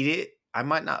eat it. I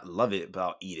might not love it, but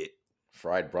I'll eat it.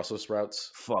 Fried Brussels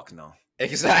sprouts? Fuck no.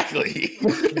 Exactly.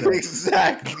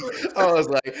 Exactly. I was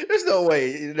like, there's no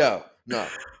way. No.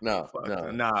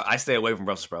 Nah, I stay away from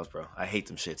Brussels sprouts, bro. I hate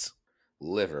them shits.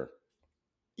 Liver.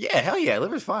 Yeah, hell yeah.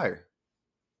 Liver's fire.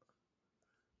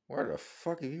 Where the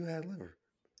fuck have you had liver?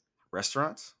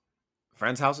 Restaurants?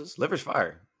 Friends' houses? Liver's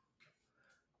fire.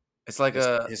 It's like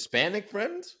Hispanic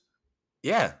friends?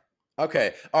 Yeah.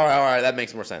 Okay. All right. That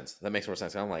makes more sense.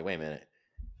 I'm like, wait a minute.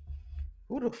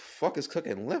 Who the fuck is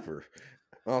cooking liver?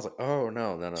 I was like, oh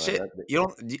no. Shit.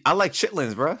 I like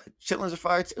chitlins, bro. Chitlins are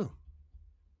fire too.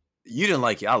 You didn't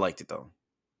like it. I liked it though.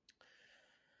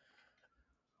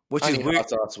 Which is weird. Hot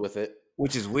sauce with it.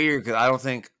 Which is weird because I don't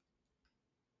think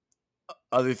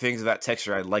other things of that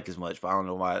texture I like as much, but I don't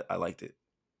know why I liked it.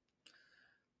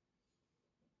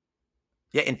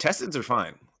 Yeah, intestines are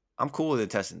fine. I'm cool with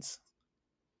intestines.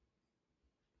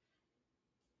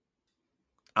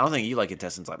 I don't think you like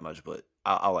intestines that much, but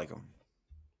I like them.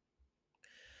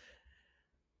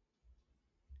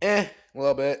 A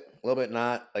little bit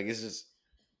not. Like it's just,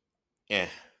 to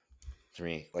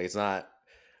me. Like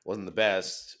wasn't the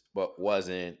best, but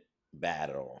wasn't bad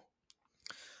at all.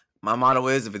 My motto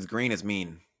is if it's green, it's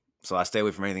mean. So I stay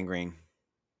away from anything green.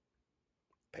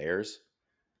 Pears?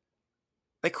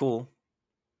 They cool.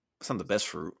 It's not the best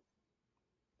fruit.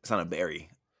 It's not a berry.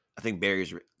 I think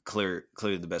berries are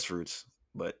clearly the best fruits,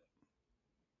 but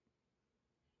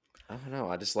I don't know.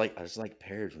 I just like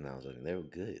pears when I was looking. They were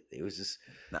good. It was just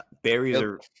berries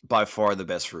are by far the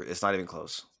best fruit. It's not even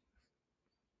close.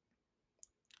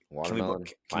 Watermelon,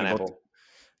 pineapple.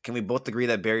 Can we both agree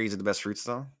that berries are the best fruits,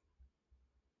 though?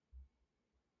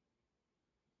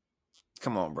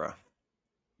 Come on, bro.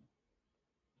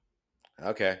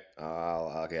 Okay.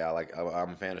 I'm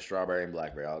a fan of strawberry and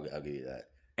blackberry. I'll give you that.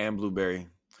 And blueberry.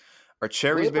 Are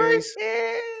cherries berries?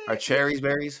 Are cherries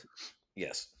berries?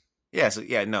 Yes. Yeah. So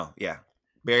no.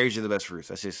 Berries are the best fruits.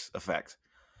 That's just a fact.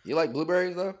 You like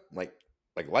blueberries though? Like.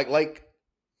 I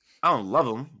don't love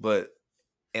them, but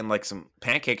and like some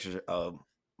pancakes or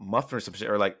muffin or some shit,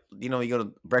 or like you go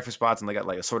to breakfast spots and they got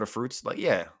like assorted fruits. Like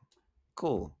yeah,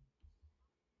 cool.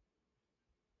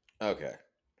 Okay.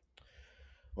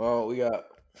 Well, we got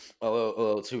a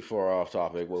little too far off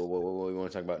topic. What we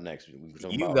want to talk about next?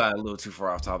 Got a little too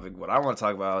far off topic. What I want to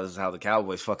talk about is how the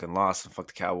Cowboys fucking lost. Fuck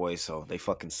the Cowboys, so they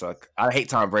fucking suck. I hate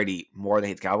Tom Brady more than I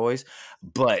hate the Cowboys,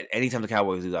 but anytime the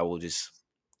Cowboys lose, I will just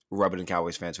rub it in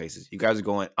Cowboys fans' faces. You guys are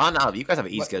going. Oh no, you guys have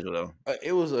an easy schedule though.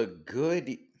 It was a good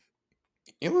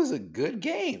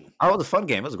game. Oh, it was a fun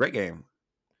game. It was a great game.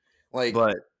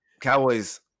 But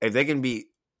Cowboys, if they can be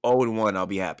 0-1, I'll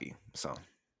be happy. So.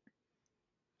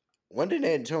 When did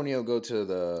Antonio go to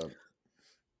the?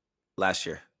 Last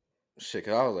year. Shit,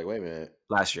 cause I was like, wait a minute.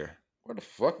 Last year. Where the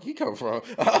fuck he come from?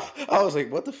 I was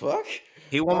like, what the fuck?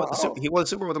 He won he won the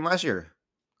Super Bowl with them last year.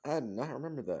 I did not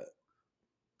remember that.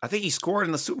 I think he scored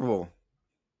in the Super Bowl.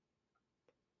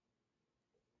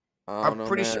 I'm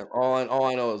pretty sure. All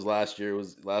I know is last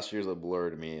year's a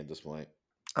blur to me at this point.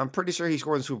 I'm pretty sure he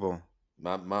scored in the Super Bowl.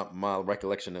 My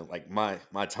recollection of like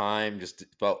my time just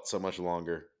felt so much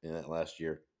longer in that last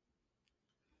year.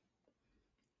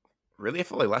 Really? I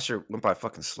feel like last year went by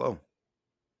fucking slow.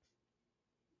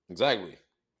 Exactly.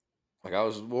 Like I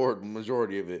was bored the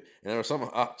majority of it, and there were some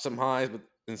highs, but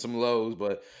and some lows.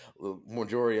 But the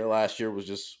majority of last year was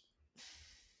just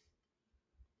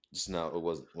no. It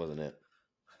wasn't it.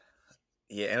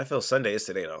 Yeah, NFL Sunday is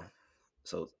today though,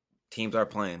 so teams are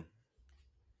playing.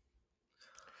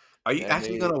 Are you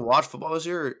actually gonna watch football this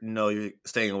year? Or no, you're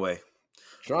staying away.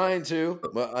 Trying to,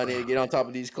 but I need to get on top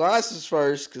of these classes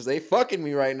first because they fucking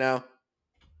me right now.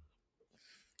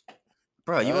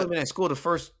 Bro, you only been at school the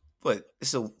first, what?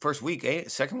 It's the first week, ain't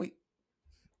it? Second week?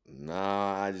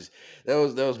 Nah, I just that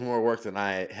was more work than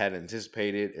I had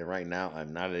anticipated, and right now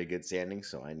I'm not at a good standing,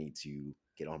 so I need to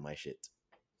get on my shit.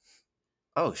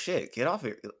 Oh shit! Get off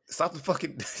here! Stop the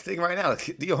fucking thing right now.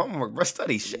 Do your homework, bro.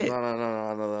 Study No, shit. no, no,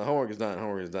 no, no, no. Homework is done.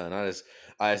 Homework is done. I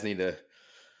just need to,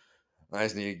 I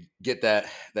just need to get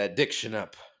that diction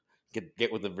up.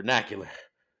 Get with the vernacular.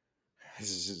 This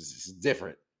is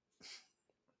different.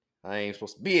 I ain't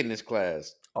supposed to be in this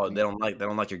class. Oh, they don't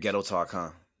like your ghetto talk, huh?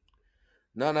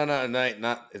 No, no, no, no,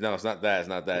 not no. It's not that. It's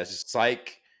not that. It's just Your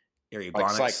like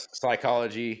ebonics.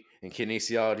 psychology and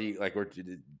kinesiology. Like we're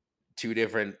two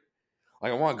different.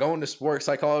 Like I want to go into sports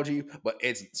psychology, but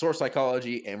it's sports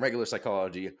psychology and regular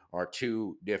psychology are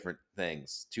two different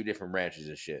things, two different branches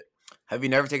of shit. Have you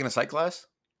never taken a psych class?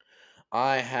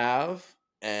 I have,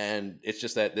 and it's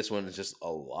just that this one is just a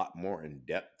lot more in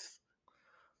depth.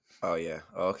 Oh yeah.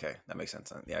 Oh, okay, that makes sense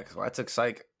then. Yeah, because when I took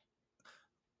psych,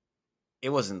 it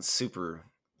wasn't super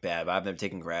bad. But I've never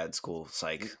taken grad school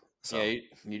psych, Yeah, so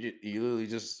you literally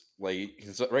just like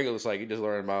regular psych. You just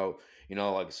learn about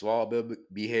like small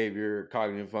behavior,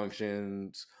 cognitive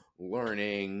functions,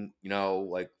 learning.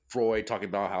 Like Freud talking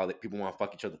about how people want to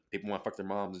fuck each other, people want to fuck their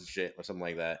moms and shit, or something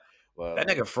like that. But that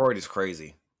nigga Freud is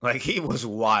crazy. Like he was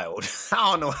wild.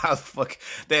 I don't know how the fuck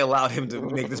they allowed him to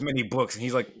make this many books, and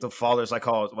he's like the father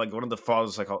psychologist, like one of the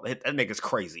fathers psychologists. That nigga's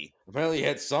crazy. apparently, he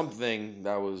had something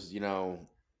that was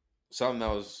something that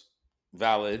was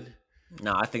valid.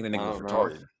 Nah, I think the I nigga was don't know.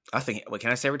 retarded. I think. Wait, can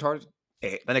I say retarded?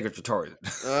 Hey, that nigga's retarded.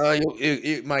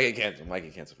 You might get canceled. Might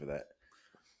get canceled for that.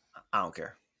 I don't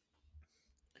care.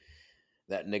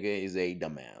 That nigga is a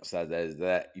dumbass. That is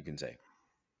that you can say.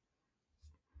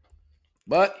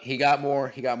 But he got more.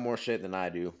 He got more shit than I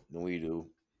do. Than we do.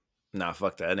 Nah,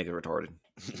 fuck that. That nigga retarded.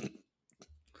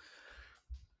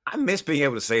 I miss being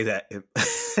able to say that.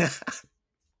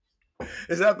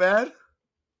 Is that bad?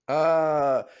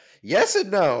 uh, yes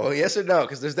and no. Yes and no.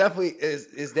 Because there's definitely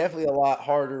is definitely a lot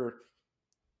harder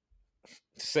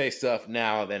to say stuff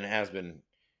now than it has been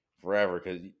forever.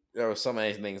 Because there were so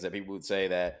many things that people would say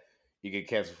that you get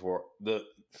canceled for.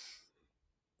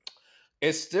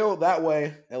 It's still that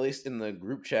way, at least in the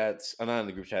group chats. Not in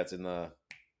the group chats, in the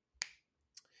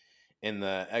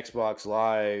Xbox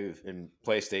Live and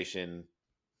PlayStation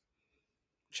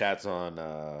chats on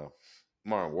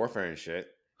Modern Warfare and shit.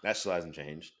 That still hasn't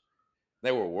changed.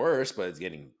 They were worse, but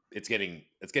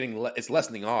it's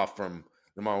lessening off from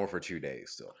the Modern Warfare 2 days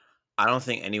still. I don't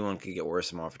think anyone could get worse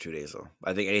than off for 2 days though.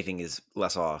 I think anything is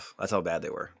less off. That's how bad they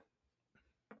were.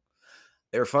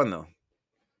 They were fun though.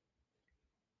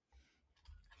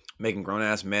 Making grown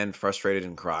ass men frustrated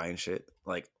and cry and shit.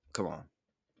 Like, come on.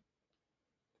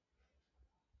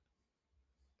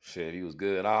 Shit, he was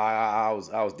good. I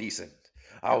was decent.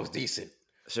 I was decent.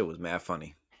 Shit was mad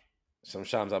funny.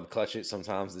 Sometimes I'm clutch it.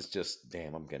 Sometimes it's just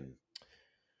damn. I'm getting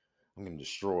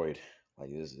destroyed. Like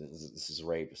this is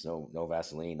rape. It's no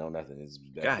Vaseline, no nothing. It's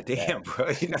God bad. damn, bro.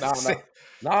 You not No, say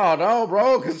no,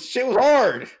 bro. Because shit was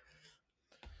hard.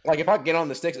 Like if I get on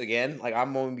the sticks again, like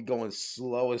I'm gonna be going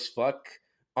slow as fuck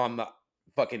on the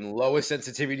fucking lowest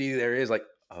sensitivity there is. Like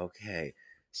okay,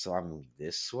 so I move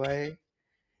this way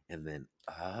and then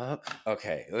up.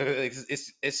 Okay,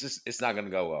 it's just it's not gonna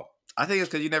go well. I think it's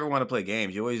because you never want to play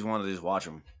games. You always want to just watch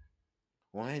them.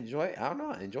 Well, I don't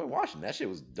know. I enjoy watching that shit.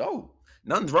 Was dope.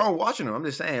 Nothing's wrong with watching them. I'm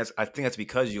just saying. I think that's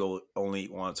because you only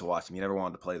wanted to watch them. You never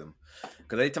wanted to play them.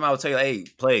 Because anytime I would tell you, "Hey,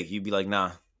 play," you'd be like,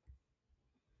 "Nah."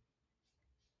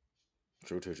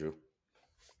 True.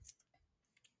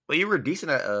 But you were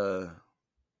decent at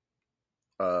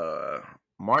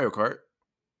Mario Kart.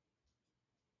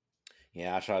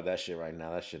 Yeah, I tried that shit right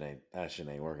now. That shit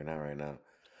ain't working out right now.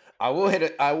 I will hit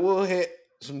it. I will hit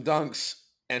some dunks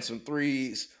and some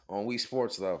threes on Wii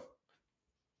Sports though.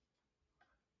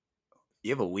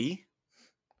 You have a Wii?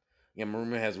 Yeah, my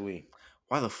roommate has Wii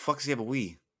Why the fuck does he have a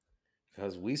Wii?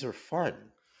 because Wii's are fun.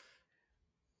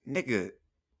 Nigga,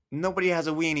 nobody has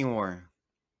a Wii anymore.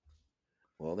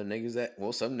 Well,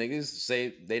 some niggas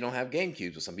say they don't have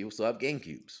GameCubes, but some people still have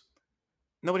GameCubes.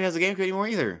 Nobody has a GameCube anymore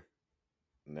either.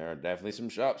 And there are definitely some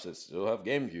shops that still have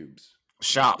GameCubes.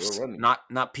 Still Shops, running.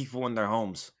 not people in their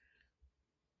homes.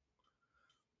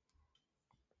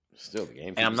 Still the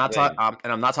GameCube. And I'm not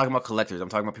talking about collectors. I'm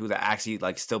talking about people that actually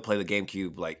like still play the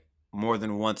GameCube like more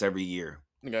than once every year.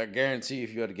 I guarantee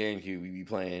if you had a GameCube, you'd be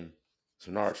playing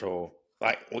some Naruto.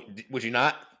 Like, would you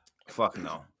not? Fuck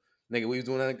no. Nigga, we was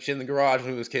doing that shit in the garage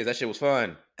when we was kids. That shit was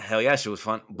fun. Hell yeah, shit was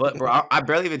fun. But bro, I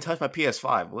barely even touched my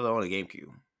PS5, let alone a GameCube.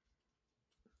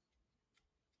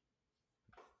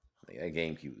 Like, that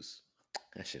GameCube was,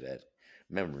 that shit had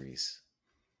memories.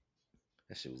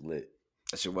 That shit was lit.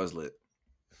 That shit was lit.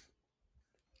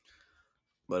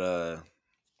 But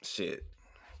shit.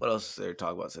 What else is there to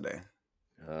talk about today?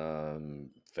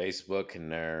 Facebook and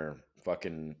their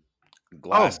fucking Oh,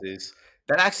 glasses.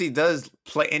 that actually does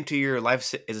play into your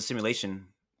as a simulation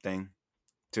thing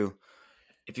too.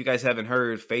 If you guys haven't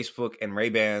heard, Facebook and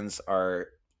Ray-Bans are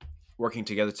working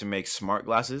together to make smart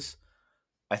glasses.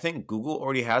 I think Google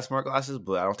already has smart glasses,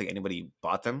 but I don't think anybody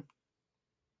bought them,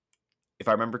 if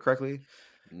I remember correctly.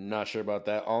 Not sure about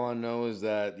that. All I know is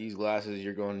that these glasses,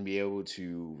 you're going to be able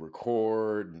to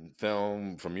record and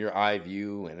film from your eye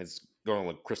view, and it's going to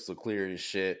look crystal clear and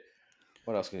shit.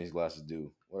 What else can these glasses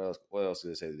do? What else? What else do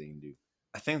they say that they can do?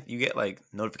 I think you get like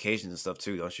notifications and stuff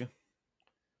too, don't you?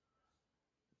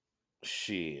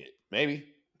 Shit, maybe.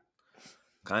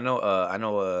 I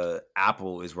know.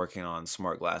 Apple is working on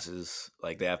smart glasses.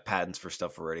 Like they have patents for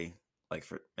stuff already. Like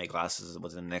for make glasses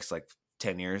within the next like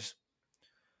 10 years.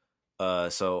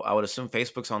 So I would assume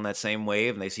Facebook's on that same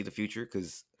wave and they see the future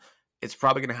because it's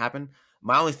probably going to happen.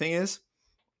 My only thing is,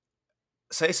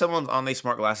 say someone's on the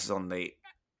smart glasses, on the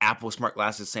Apple smart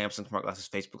glasses, Samsung smart glasses,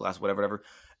 Facebook glasses, whatever,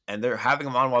 and they're having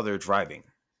them on while they're driving.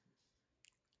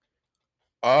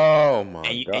 Oh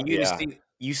my god! And Yeah.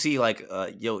 You see like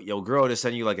yo girl just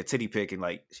send you like a titty pic and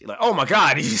like she like, oh my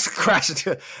god, you just crashed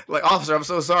into like, officer, I'm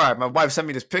so sorry, my wife sent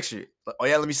me this picture. Like, oh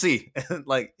yeah, let me see.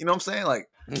 Like, you know what I'm saying? Like,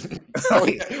 Oh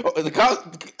yeah. Oh,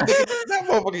 that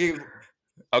motherfucker.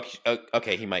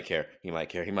 Okay, he might care. He might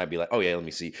care. He might be like, oh yeah, let me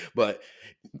see. But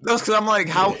that's because I'm like,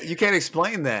 how you can't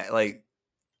explain that? Like,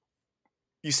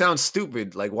 you sound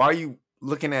stupid. Like, why are you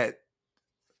looking at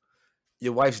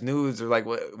your wife's nudes or like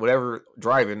whatever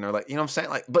driving or like, you know what I'm saying?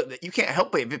 Like, but you can't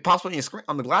help it if it pops on your screen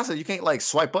on the glasses. You can't like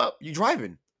swipe up. You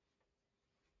driving.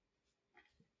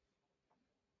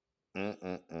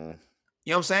 mm-mm-mm. You know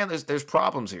what I'm saying? There's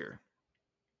problems here.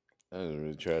 That is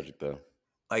really tragic, though.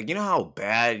 Like, you know how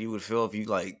bad you would feel if you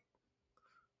like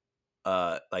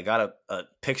got a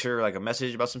picture, like a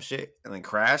message about some shit and then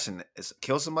crash and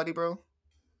kill somebody, bro?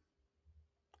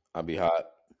 I'll be hot.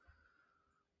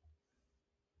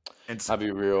 And I'll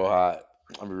be real hot.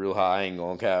 I'll be real hot. I ain't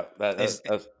gonna cap. That's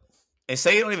and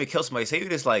say you don't even kill somebody. Say you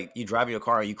just like you driving your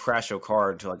car and you crash your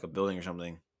car into like a building or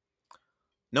something.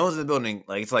 No one's in the building.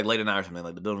 Like it's like late at night or something.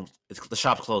 Like the building, the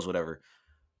shop's closed, whatever.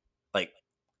 Like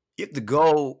you have to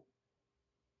go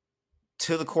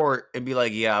to the court and be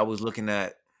like, yeah, I was looking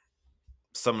at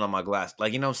something on my glass.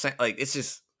 Like, you know what I'm saying? Like it's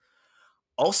just.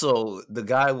 Also, the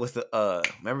guy with the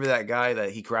remember that guy that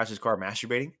he crashed his car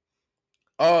masturbating?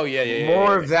 oh yeah.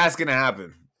 More of that's gonna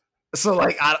happen. So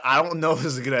like I don't know if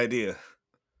this is a good idea.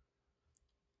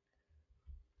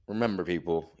 Remember,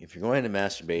 people, if you're going to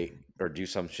masturbate or do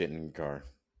some shit in your car,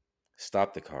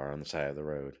 stop the car on the side of the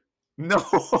road. No,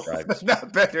 that's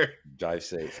not better. Drive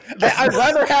safe. I'd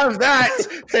rather have that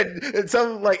than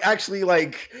some like actually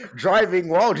like driving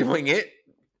while doing it.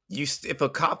 If a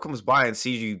cop comes by and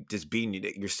sees you just beating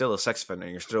you, you're still a sex offender.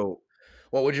 You're still.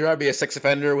 What would you rather be, a sex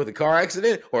offender with a car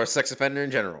accident or a sex offender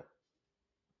in general?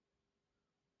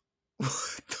 What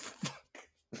the fuck?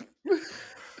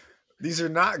 These are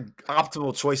not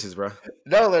optimal choices, bro.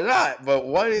 No, they're not. But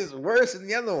one is worse than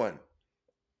the other one.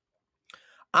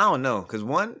 I don't know, because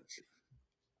one,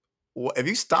 if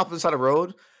you stop inside the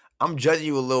road, I'm judging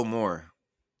you a little more.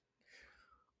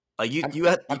 Like you took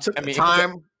the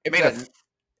time.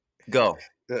 Go.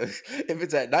 If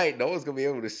it's at night, no one's gonna be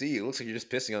able to see you. It looks like you're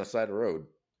just pissing on the side of the road.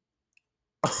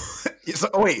 So,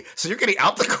 wait, so you're getting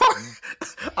out the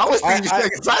car? I was thinking you're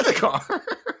staying inside the car.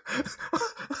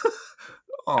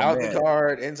 Oh, out man. The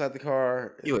car, inside the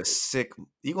car. You a sick.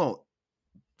 You gonna,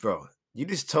 bro? You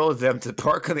just told them to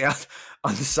park on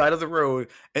the side of the road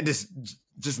and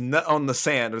just nut on the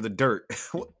sand or the dirt.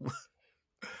 What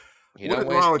is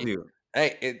wrong with you?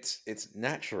 Hey, it's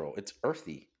natural. It's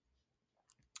earthy.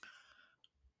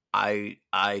 I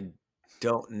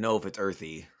don't know if it's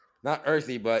earthy. Not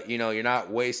earthy, but you're not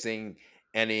wasting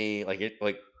any like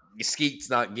your skeet's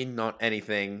not getting on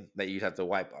anything that you'd have to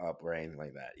wipe up or anything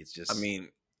like that. It's just. I mean,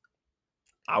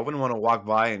 I wouldn't want to walk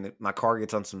by and my car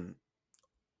gets on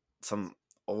some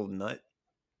old nut.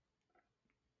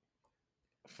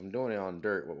 If I'm doing it on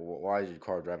dirt, why is your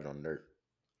car driving on dirt?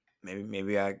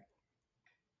 Maybe I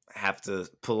have to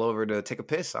pull over to take a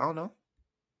piss. I don't know.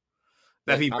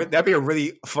 That'd be a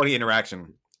really funny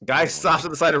interaction. Guy stops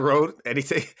on the side of the road and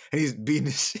he's beating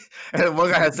his shit. And then one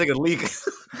guy has to take a leak.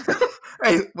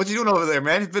 Hey, what you doing over there,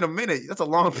 man? It's been a minute. That's a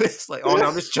long piss. Like, oh no,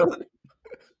 I'm just chilling.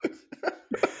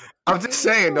 I'm just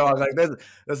saying, dog. Like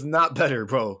that's not better,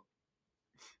 bro.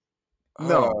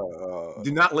 No,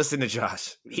 do not listen to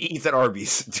Josh. He eats at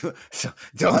Arby's.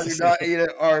 Don't do not eat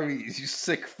at Arby's. You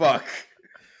sick fuck.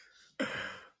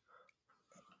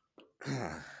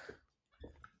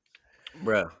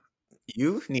 Bruh,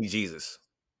 you need Jesus.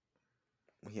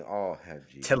 We all have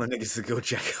Jesus. Telling niggas to go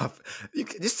jack off. You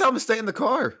can, just tell them to stay in the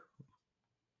car.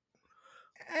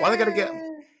 Why they gotta get?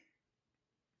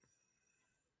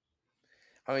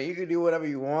 I mean, you can do whatever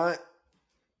you want.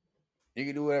 You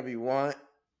can do whatever you want.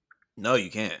 No, you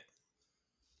can't.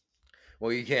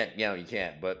 Well, you can't. Yeah, you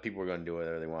can't. But people are going to do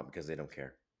whatever they want because they don't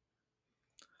care.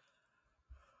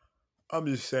 I'm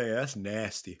just saying that's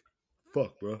nasty.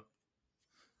 Fuck, bro.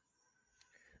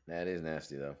 That is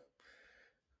nasty, though.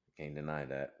 Can't deny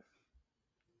that.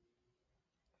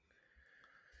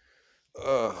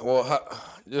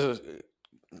 Just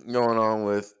going on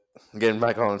with getting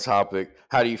back on the topic.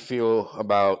 How do you feel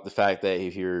about the fact that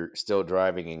if you're still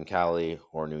driving in Cali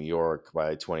or New York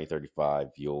by 2035,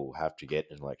 you'll have to get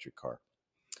an electric car?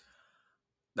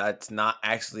 That's not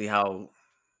actually how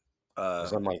Or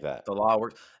something like that. the law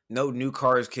works. No new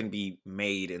cars can be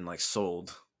made and like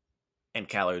sold in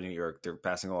Cali or New York. They're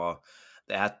passing a law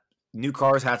that new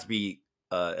cars have to be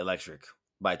electric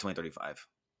by 2035.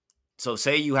 So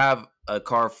say you have a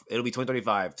car, it'll be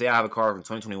 2035. Say I have a car from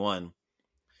 2021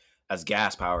 that's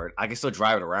gas powered. I can still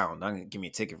drive it around. Not gonna give me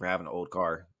a ticket for having an old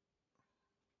car.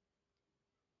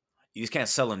 You just can't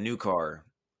sell a new car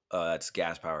that's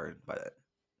gas powered by that.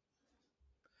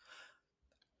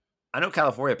 I know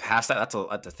California passed that.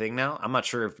 That's a thing now. I'm not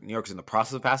sure if New York's in the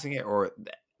process of passing it or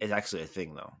it's actually a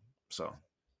thing though. So,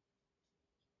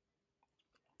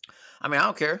 I mean, I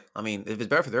don't care. I mean, if it's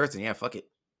better for the earth, then yeah, fuck it.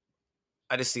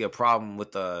 I just see a problem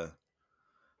with the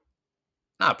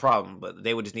not a problem, but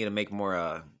they would just need to make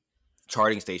more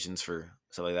charging stations for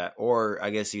stuff like that. Or I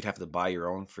guess you'd have to buy your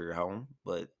own for your home,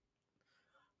 but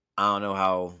I don't know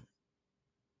how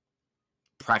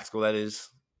practical that is,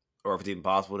 or if it's even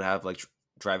possible to have like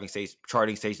charging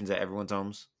stations at everyone's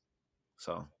homes.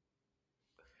 So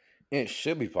It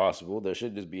should be possible. There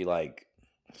should just be like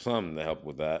something to help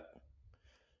with that.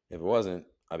 If it wasn't,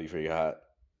 I'd be pretty hot.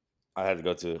 I had to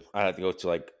go to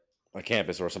like a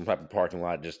campus or some type of parking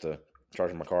lot just to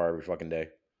charge my car every fucking day.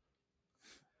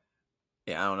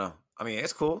 yeah, I don't know. I mean,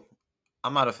 it's cool.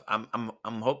 I'm not a.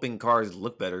 I'm hoping cars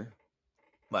look better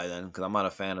by then because I'm not a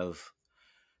fan of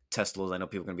Teslas. I know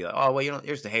people are gonna be like, oh well, you know,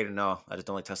 here's the hater. No, I just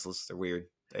don't like Teslas. They're weird.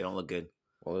 They don't look good.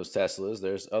 Well, there's Teslas.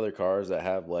 There's other cars that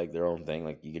have like their own thing.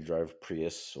 Like you could drive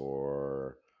Prius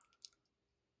or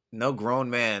No grown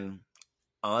man,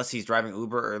 unless he's driving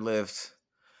Uber or Lyft,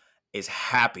 is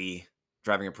happy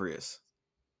driving a Prius.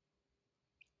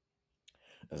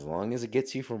 as long as it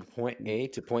gets you from point A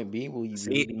to point B, will you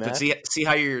really be See, but mad? see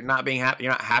how you're not being happy.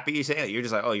 You're not happy. You say it. You're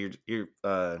just like, oh, you're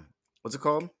what's it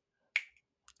called?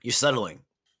 You're settling.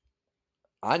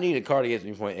 I need a car to get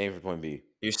me point A from point B.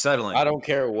 You're settling. I don't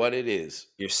care what it is.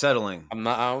 You're settling. I'm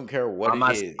not. I don't care what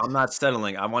it is. I'm not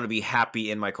settling. I want to be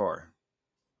happy in my car.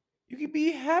 You can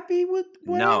be happy with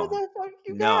whatever No, the fuck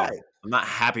you no, got. I'm not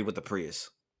happy with the Prius.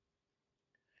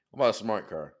 What about a smart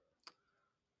car?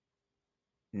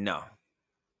 No,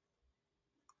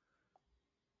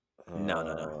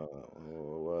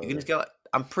 no. You can just get.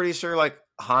 I'm pretty sure like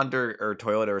Honda or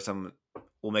Toyota or some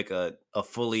will make a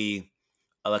fully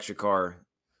electric car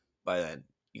by then.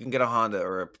 You can get a Honda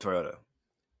or a Toyota.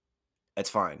 That's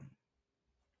fine.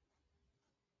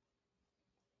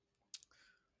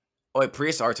 Oh wait,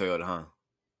 Prius are Toyota, huh?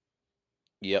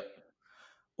 Yep.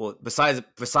 Well, besides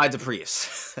a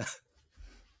Prius,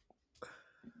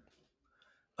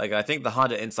 like I think the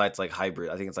Honda Insight's like hybrid.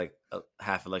 I think it's like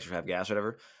half electric, half gas,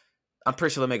 whatever. I'm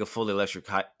pretty sure they'll make a fully electric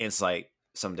Insight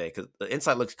someday because the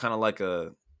Insight looks kind of like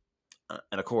an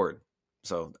Accord,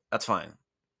 so that's fine.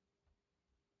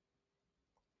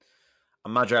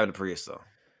 I'm not driving a Prius though.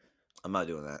 I'm not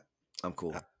doing that. I'm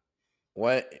cool.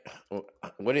 What?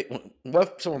 What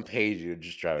if someone paid you to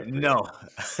just drive it? No,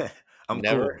 I'm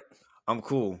Never. cool. I'm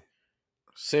cool,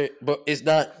 But it's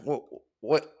not.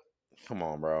 What? Come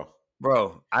on, bro.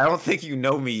 bro. I don't think you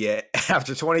know me yet.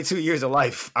 After 22 years of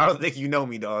life, I don't think you know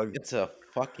me, dog. It's a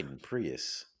fucking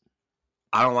Prius.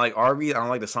 I don't like Arby's. I don't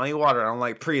like the Sunny Water. I don't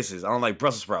like Priuses. I don't like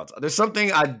Brussels sprouts. There's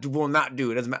something I will not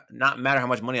do. It doesn't not matter how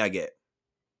much money I get.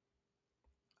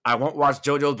 I won't watch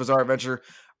JoJo's Bizarre Adventure.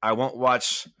 I won't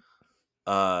watch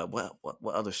what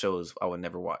other shows I would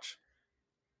never watch.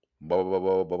 I'm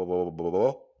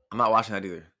not watching that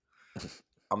either.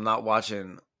 I'm not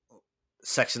watching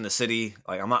Sex in the City.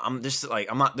 Like I'm just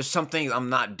like I'm not. There's some things I'm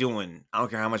not doing. I don't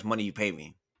care how much money you pay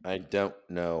me. I don't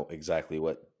know exactly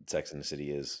what Sex in the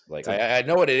City is. Like I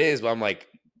know what it is, but I'm like,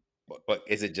 but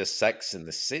is it just Sex in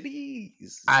the City?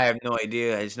 I have no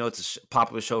idea. I just know it's a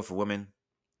popular show for women.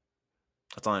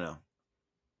 That's all I know.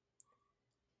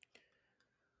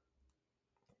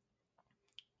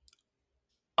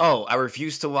 Oh, I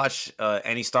refuse to watch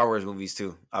any Star Wars movies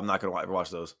too. I'm not gonna ever watch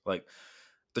those. Like,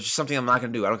 there's just something I'm not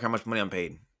gonna do. I don't care how much money I'm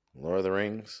paid. Lord of the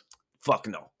Rings. Fuck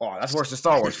no. Oh, that's worse than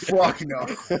Star Wars. Fuck no.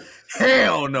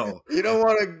 Hell no. You don't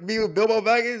want to be with Bilbo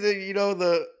Baggins, and you know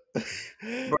the.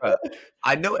 Bruh,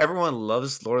 I know everyone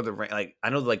loves Lord of the Rings. Like, I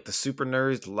know like the super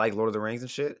nerds like Lord of the Rings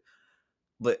and shit,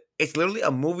 but it's literally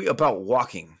a movie about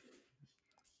walking.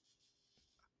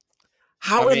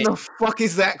 How I in mean, the fuck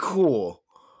is that cool?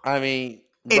 bro, In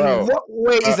what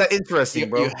way uh, is that interesting, you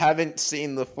bro? haven't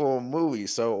seen the full movie,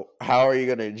 so how are you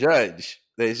gonna judge?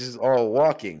 It's just all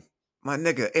walking. My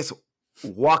nigga, it's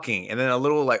walking, and then a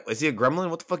little like, is he a gremlin?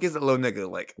 What the fuck is that little nigga?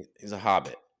 Like, He's a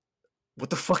hobbit.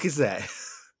 what the fuck is that?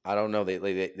 I don't know. They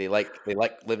like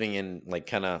living in like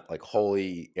kind of like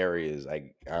holy areas.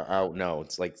 I don't know.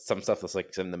 It's like some stuff that's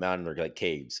like in the mountain or like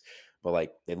caves, but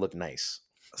like they look nice.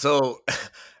 So,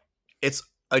 it's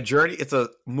a journey. It's a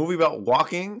movie about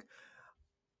walking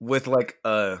with like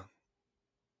a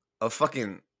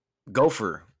fucking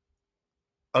gopher,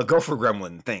 a gopher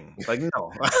gremlin thing. Like,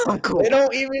 no, I'm cool. They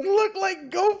don't even look like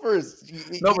gophers.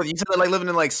 No, but you said they're like living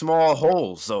in like small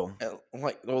holes, so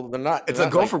Like, well, they're not. it's They're a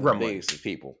not like gopher the gremlin. biggest of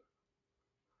people.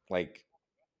 Like,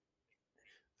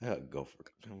 gopher.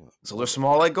 So they're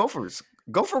small like gophers.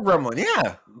 Gopher gremlin,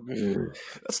 yeah. Ugh.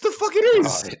 That's the fuck it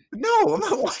is. God. No, I'm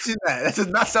not watching that. That does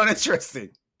not sound interesting.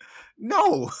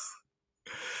 No.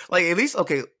 Like at least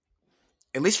okay,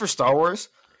 at least for Star Wars,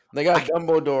 They got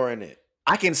Dumbledore in it.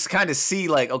 I can kind of see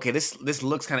like okay, this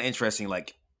looks kind of interesting.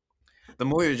 Like the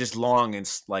movie is just long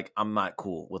and like I'm not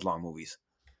cool with long movies.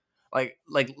 Like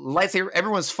lightsaber,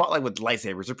 everyone's fought like with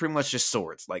lightsabers. They're pretty much just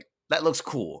swords. Like that looks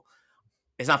cool.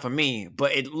 It's not for me,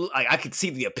 but I could see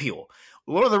the appeal.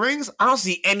 Lord of the Rings, I don't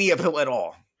see any appeal at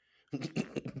all.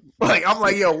 Like I'm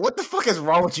like, yo, what the fuck is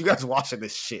wrong with you guys watching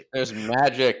this shit? There's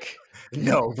magic.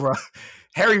 No, bro.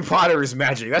 Harry Potter is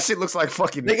magic. That shit looks like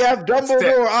fucking. They got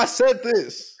Dumbledore. I said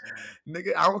this.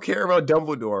 Nigga, I don't care about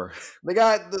Dumbledore. They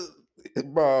got the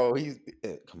bro.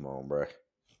 Come on, bro.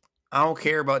 I don't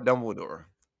care about Dumbledore.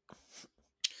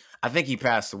 I think he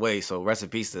passed away, so rest in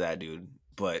peace to that dude.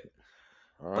 But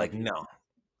like, no,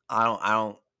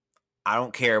 I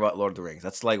don't care about Lord of the Rings.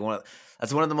 That's like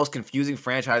that's one of the most confusing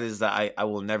franchises that I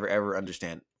will never ever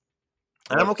understand.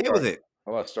 And I'm okay with it.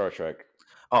 How about Star Trek?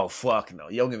 Oh fuck no!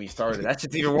 You don't get me started. That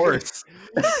shit's even worse.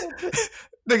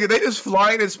 Nigga, they just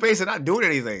flying in space and not doing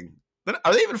anything.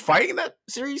 Are they even fighting in that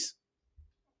series?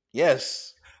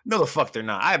 Yes. No, the fuck they're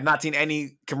not. I have not seen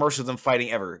any commercials of them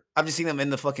fighting ever. I've just seen them in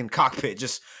the fucking cockpit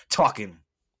just talking.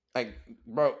 Like,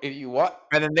 bro, if you what?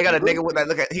 And then they got a nigga with that.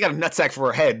 Look at he got a nutsack for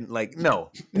a head. Like,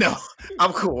 no,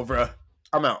 I'm cool, bro.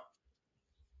 I'm out.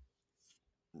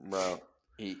 Bro,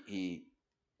 he,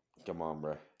 come on,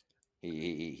 bro.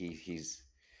 He's.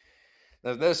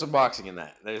 There's some boxing in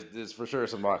that. There's for sure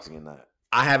some boxing in that.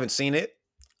 I haven't seen it.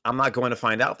 I'm not going to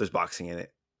find out if there's boxing in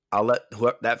it. I'll let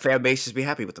that fan base just be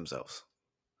happy with themselves.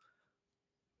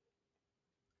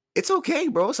 It's okay,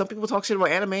 bro. Some people talk shit about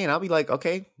anime, and I'll be like,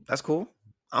 okay, that's cool.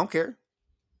 I don't care.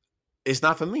 It's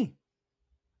not for me.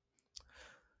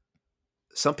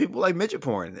 Some people like midget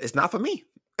porn. It's not for me.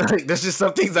 Like, there's just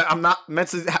some things that I'm not meant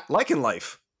to like in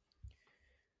life.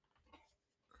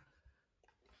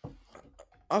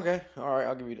 Okay, all right,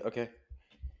 I'll give you. Okay.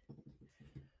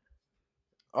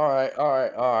 All right, all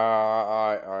right, all right,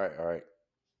 all right, all right, all right.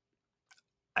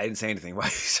 I didn't say anything. Why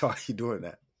are you doing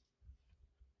that?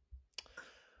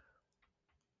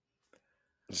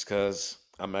 Just because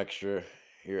I'm extra,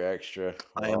 you're extra.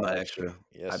 I am not extra.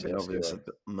 Yes, I've been yes, over you this are.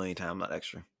 a million times. I'm not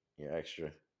extra. You're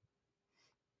extra.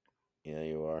 Yeah,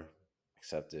 you are.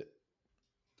 Accept it.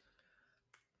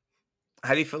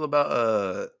 How do you feel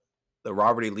about the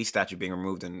Robert E. Lee statue being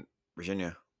removed in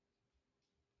Virginia?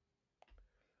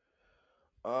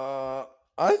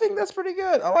 I think that's pretty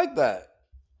good. I like that.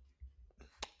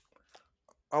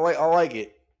 I like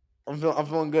it. I'm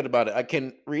feeling good about it. I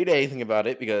can't read anything about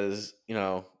it because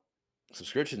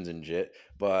subscriptions and shit,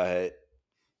 but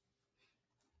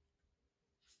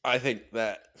I think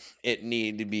that it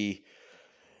need to be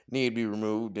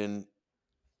removed, and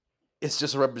it's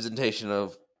just a representation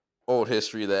of old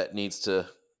history that needs to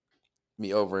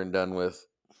be over and done with.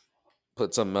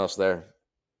 Put something else there.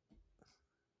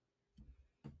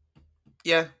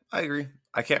 Yeah, I agree.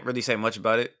 I can't really say much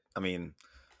about it. I mean,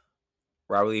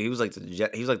 Robert Lee, he was like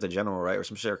the general, right, or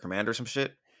some shit, or commander, or some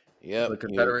shit. Yeah, The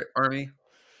Confederate Army.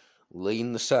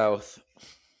 leading the South.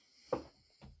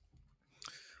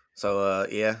 So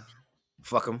yeah,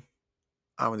 fuck him.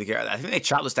 I don't really care. I think they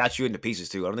chopped the statue into pieces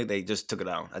too. I don't think they just took it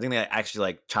out. I think they actually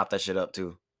like chopped that shit up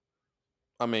too.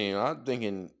 I mean, I'm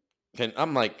thinking, can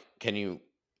you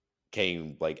can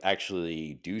you like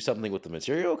actually do something with the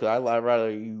material? Because I'd rather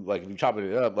you like if you chopping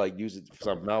it up, like use it for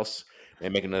something else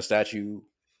and making a statue,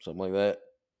 something like that.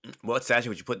 What statue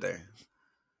would you put there?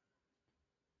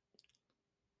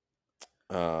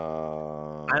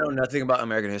 I know nothing about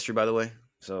American history, by the way,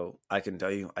 so I can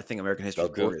tell you, I think American history is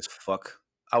Goku. boring as fuck.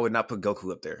 I would not put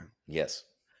Goku up there. Yes,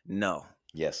 No.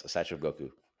 yes, a statue of Goku.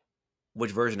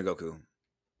 Which version of Goku?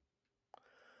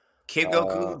 Kid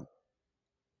Goku?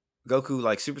 Goku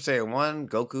like Super Saiyan 1?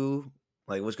 Goku?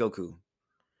 Like which Goku?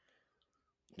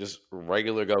 Just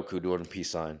regular Goku doing a peace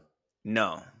sign.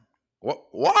 No. What?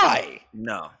 Why?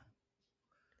 No.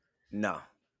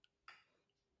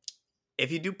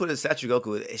 If you do put a statue of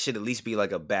Goku, it should at least be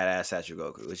like a badass statue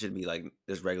of Goku. It should be like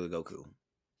just regular Goku.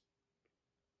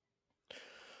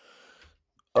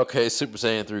 Okay, Super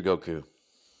Saiyan 3 Goku.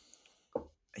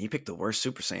 And you picked the worst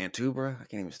Super Saiyan 2, bro. I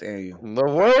can't even stand you. The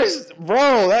worst,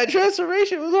 bro. That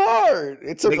transformation was hard.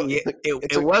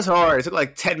 It was hard. It took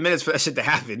like 10 minutes for that shit to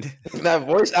happen. That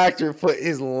voice actor put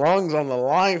his lungs on the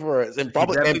line for us, and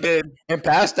probably did, and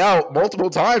passed out multiple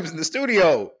times in the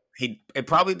studio. It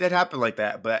probably did happen like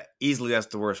that, but easily that's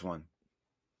the worst one.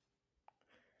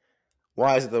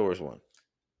 Why is it the worst one?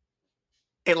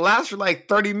 It lasts for like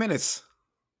 30 minutes.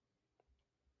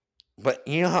 But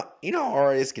you know how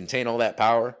hard it is to contain all that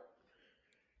power?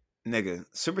 Nigga,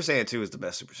 Super Saiyan 2 is the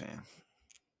best Super Saiyan.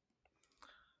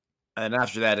 And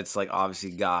after that, it's like obviously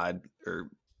God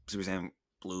or Super Saiyan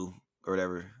Blue or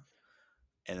whatever.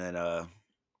 And then I'll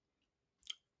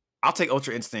take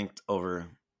Ultra Instinct over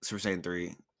Super Saiyan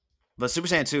 3. But Super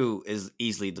Saiyan 2 is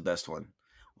easily the best one.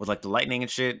 With like the lightning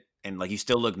and shit, and like you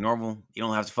still look normal. You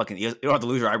don't have to you don't have to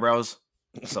lose your eyebrows.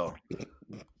 So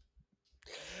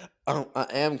I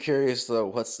am curious though,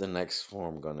 what's the next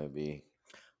form gonna be?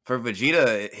 For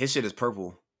Vegeta, his shit is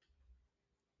purple.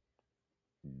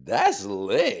 That's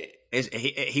lit.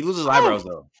 He loses eyebrows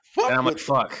though. And I'm like,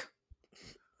 fuck.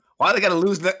 Why they gotta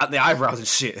lose the eyebrows and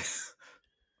shit?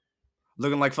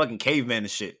 Looking like fucking cavemen and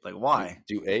shit. Like, why?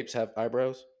 Do apes have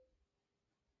eyebrows?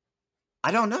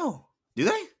 I don't know. Do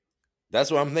they? That's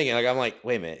what I'm thinking. Like, I'm like,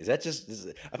 wait a minute. Is that just? I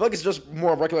feel like it's just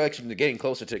more recollection to getting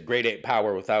closer to grade ape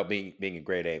power without being a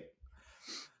grade ape.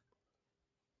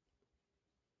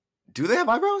 Do they have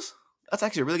eyebrows? That's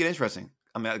actually really good, interesting.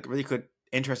 I mean, a really good,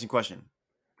 interesting question.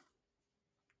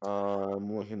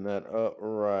 I'm looking that up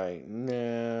right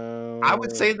now. I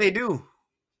would say they do,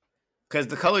 because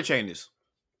the color changes.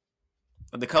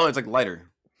 The color is like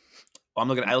lighter. I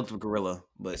looked at gorilla,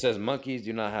 but it says monkeys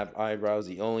do not have eyebrows.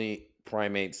 The only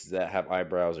primates that have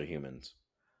eyebrows are humans.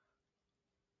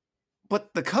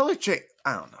 But the color change,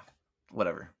 I don't know.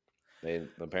 Whatever.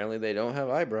 Apparently they don't have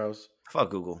eyebrows. Fuck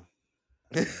Google.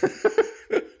 I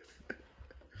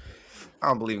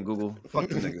don't believe in Google. Fuck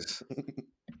them niggas. What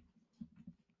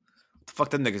the fuck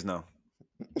them niggas know?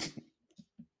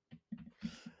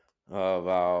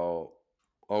 About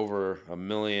over 1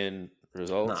 million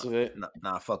results of it.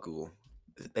 Nah, fuck Google.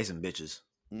 They some bitches.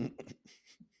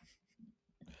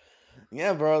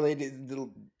 Yeah, bro.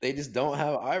 They just don't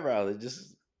have eyebrows. They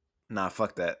just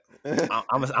fuck that.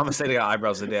 I'm gonna say they got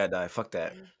eyebrows the day I die. Fuck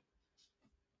that.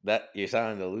 That you're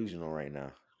sounding delusional right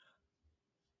now.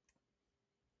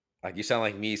 Like you sound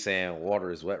like me saying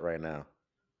water is wet right now.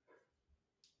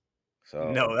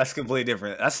 So no, that's completely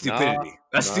different. That's stupidity.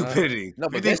 Stupidity. No,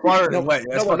 but this water is wet.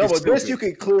 But this you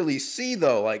can clearly see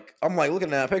though. Like I'm like looking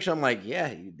at that picture. I'm like,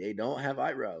 yeah, they don't have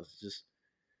eyebrows. Just.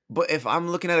 But if I'm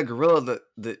looking at a gorilla,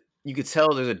 that you could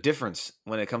tell there's a difference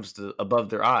when it comes to above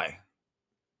their eye.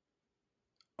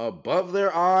 Above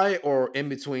their eye, or in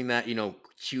between that,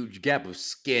 huge gap of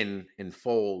skin and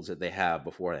folds that they have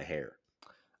before the hair.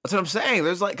 That's what I'm saying.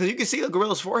 There's like, because you can see the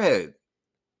gorilla's forehead.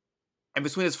 And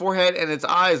between its forehead and its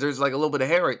eyes, there's like a little bit of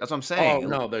hair. Right? That's what I'm saying. Oh,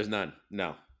 no, there's none.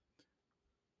 No.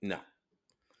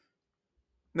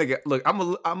 Nigga, look, I'm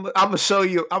gonna show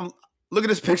you. Look at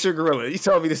this picture of gorilla. You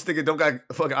telling me this nigga don't got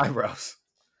fucking eyebrows?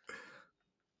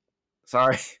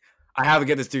 Sorry. I have to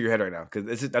get this through your head right now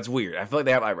because that's weird. I feel like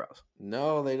they have eyebrows.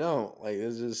 No, they don't. Like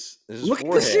it's just look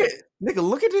forehead. At this shit, nigga.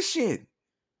 Look at this shit,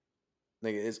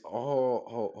 nigga. It's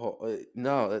all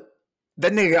no.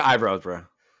 That nigga got eyebrows, bro.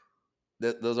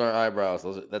 Those aren't eyebrows.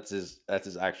 That's his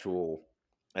actual.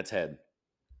 That's head.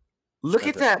 Look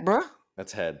at that, bro.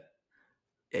 That's head.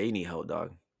 Yeah, you need help,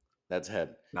 dog. That's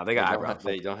head. No, they got eyebrows.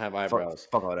 They don't have eyebrows.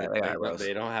 Fuck all that. They got eyebrows.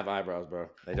 They don't have eyebrows, bro.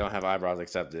 They don't have eyebrows.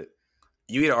 Accept it.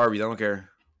 You eat an Arby's. I don't care.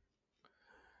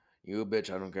 You a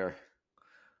bitch. I don't care.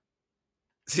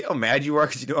 See how mad you are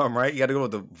because you know I'm right. You got to go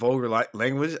with the vulgar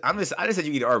language. I just said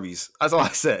you eat Arby's. That's all I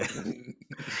said.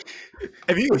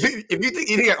 If you think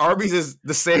eating at Arby's is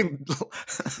the same,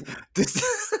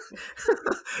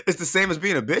 it's the same as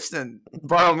being a bitch, then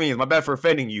by all means, my bad for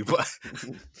offending you, but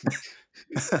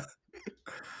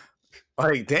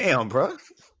like, damn, bro,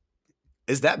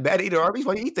 is that bad to eat at Arby's?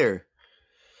 Why do you eat there?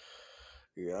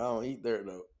 Yeah, I don't eat there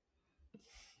though.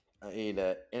 I ate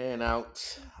at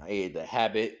In-N-Out. I ate the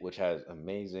Habit, which has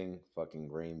amazing fucking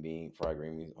fried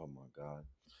green beans. Oh my god,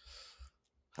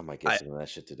 I might get I some of that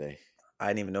shit today. I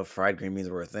didn't even know fried green beans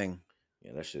were a thing.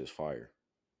 Yeah, that shit is fire.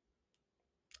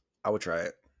 I would try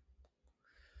it.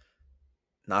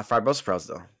 Not fried Brussels sprouts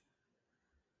though.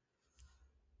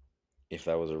 If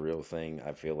that was a real thing,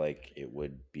 I feel like it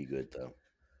would be good though.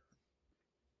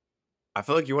 I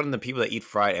feel like you're one of the people that eat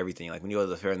fried everything. Like when you go to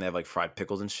the fair and they have like fried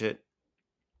pickles and shit.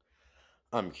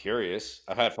 I'm curious.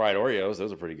 I've had fried Oreos;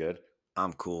 those are pretty good.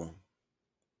 I'm cool.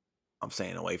 I'm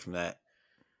staying away from that.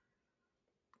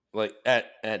 Like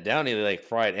at Downey, they like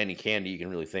fried any candy you can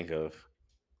really think of.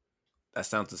 That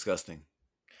sounds disgusting.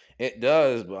 It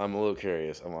does, but I'm a little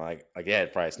curious. I'm like they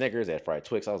had fried Snickers, they had fried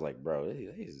Twix. I was like, bro,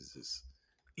 this is just...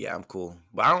 Yeah, I'm cool.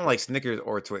 But I don't like Snickers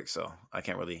or Twix, so I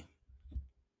can't really.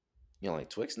 You don't like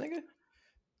Twix, nigga?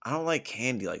 I don't like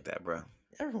candy like that, bro.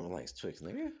 Everyone likes Twix,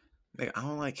 nigga. Nigga, I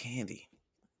don't like candy.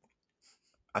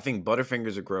 I think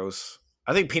Butterfingers are gross.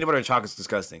 I think peanut butter and chocolate's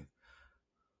disgusting.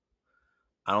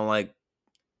 I don't like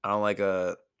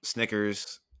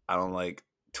Snickers. I don't like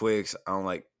Twix. I don't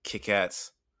like Kit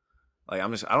Kats. Like I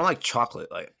don't like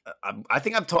chocolate. Like I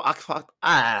think I've talked.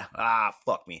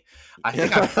 Fuck me. I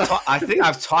think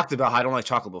I've talked about how I don't like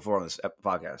chocolate before on this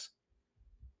podcast.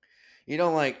 You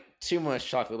don't like too much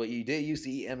chocolate, but you did used to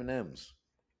eat M&Ms.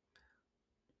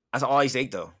 That's all I used to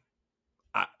eat though.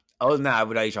 Other than that, I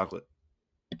would not eat chocolate.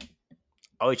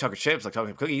 I'll eat chocolate chips, like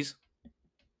chocolate cookies,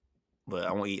 but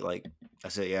I won't eat like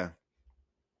that's it. Yeah.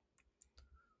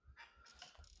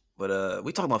 But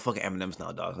we talking about fucking M&Ms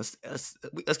now, dog. Let's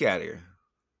get out of here.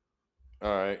 All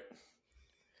right.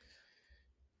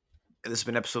 This has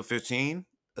been episode 15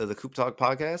 of the Coop Talk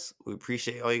podcast. We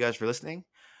appreciate all you guys for listening,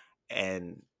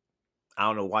 and I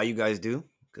don't know why you guys do,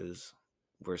 because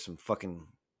we're some fucking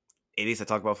idiots that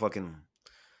talk about fucking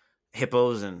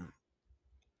hippos and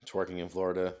Twerking in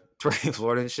Florida.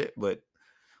 And shit. But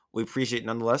we appreciate it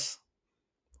nonetheless.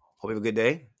 Hope you have a good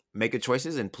day. Make good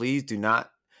choices, and please do not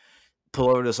pull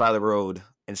over to the side of the road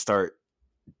and start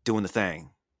doing the thing.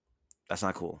 That's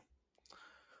not cool.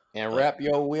 And wrap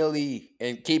your wheelie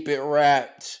and keep it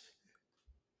wrapped.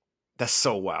 That's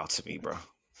so wild to me, bro.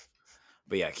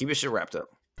 But yeah, keep your shit wrapped up.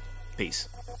 Peace.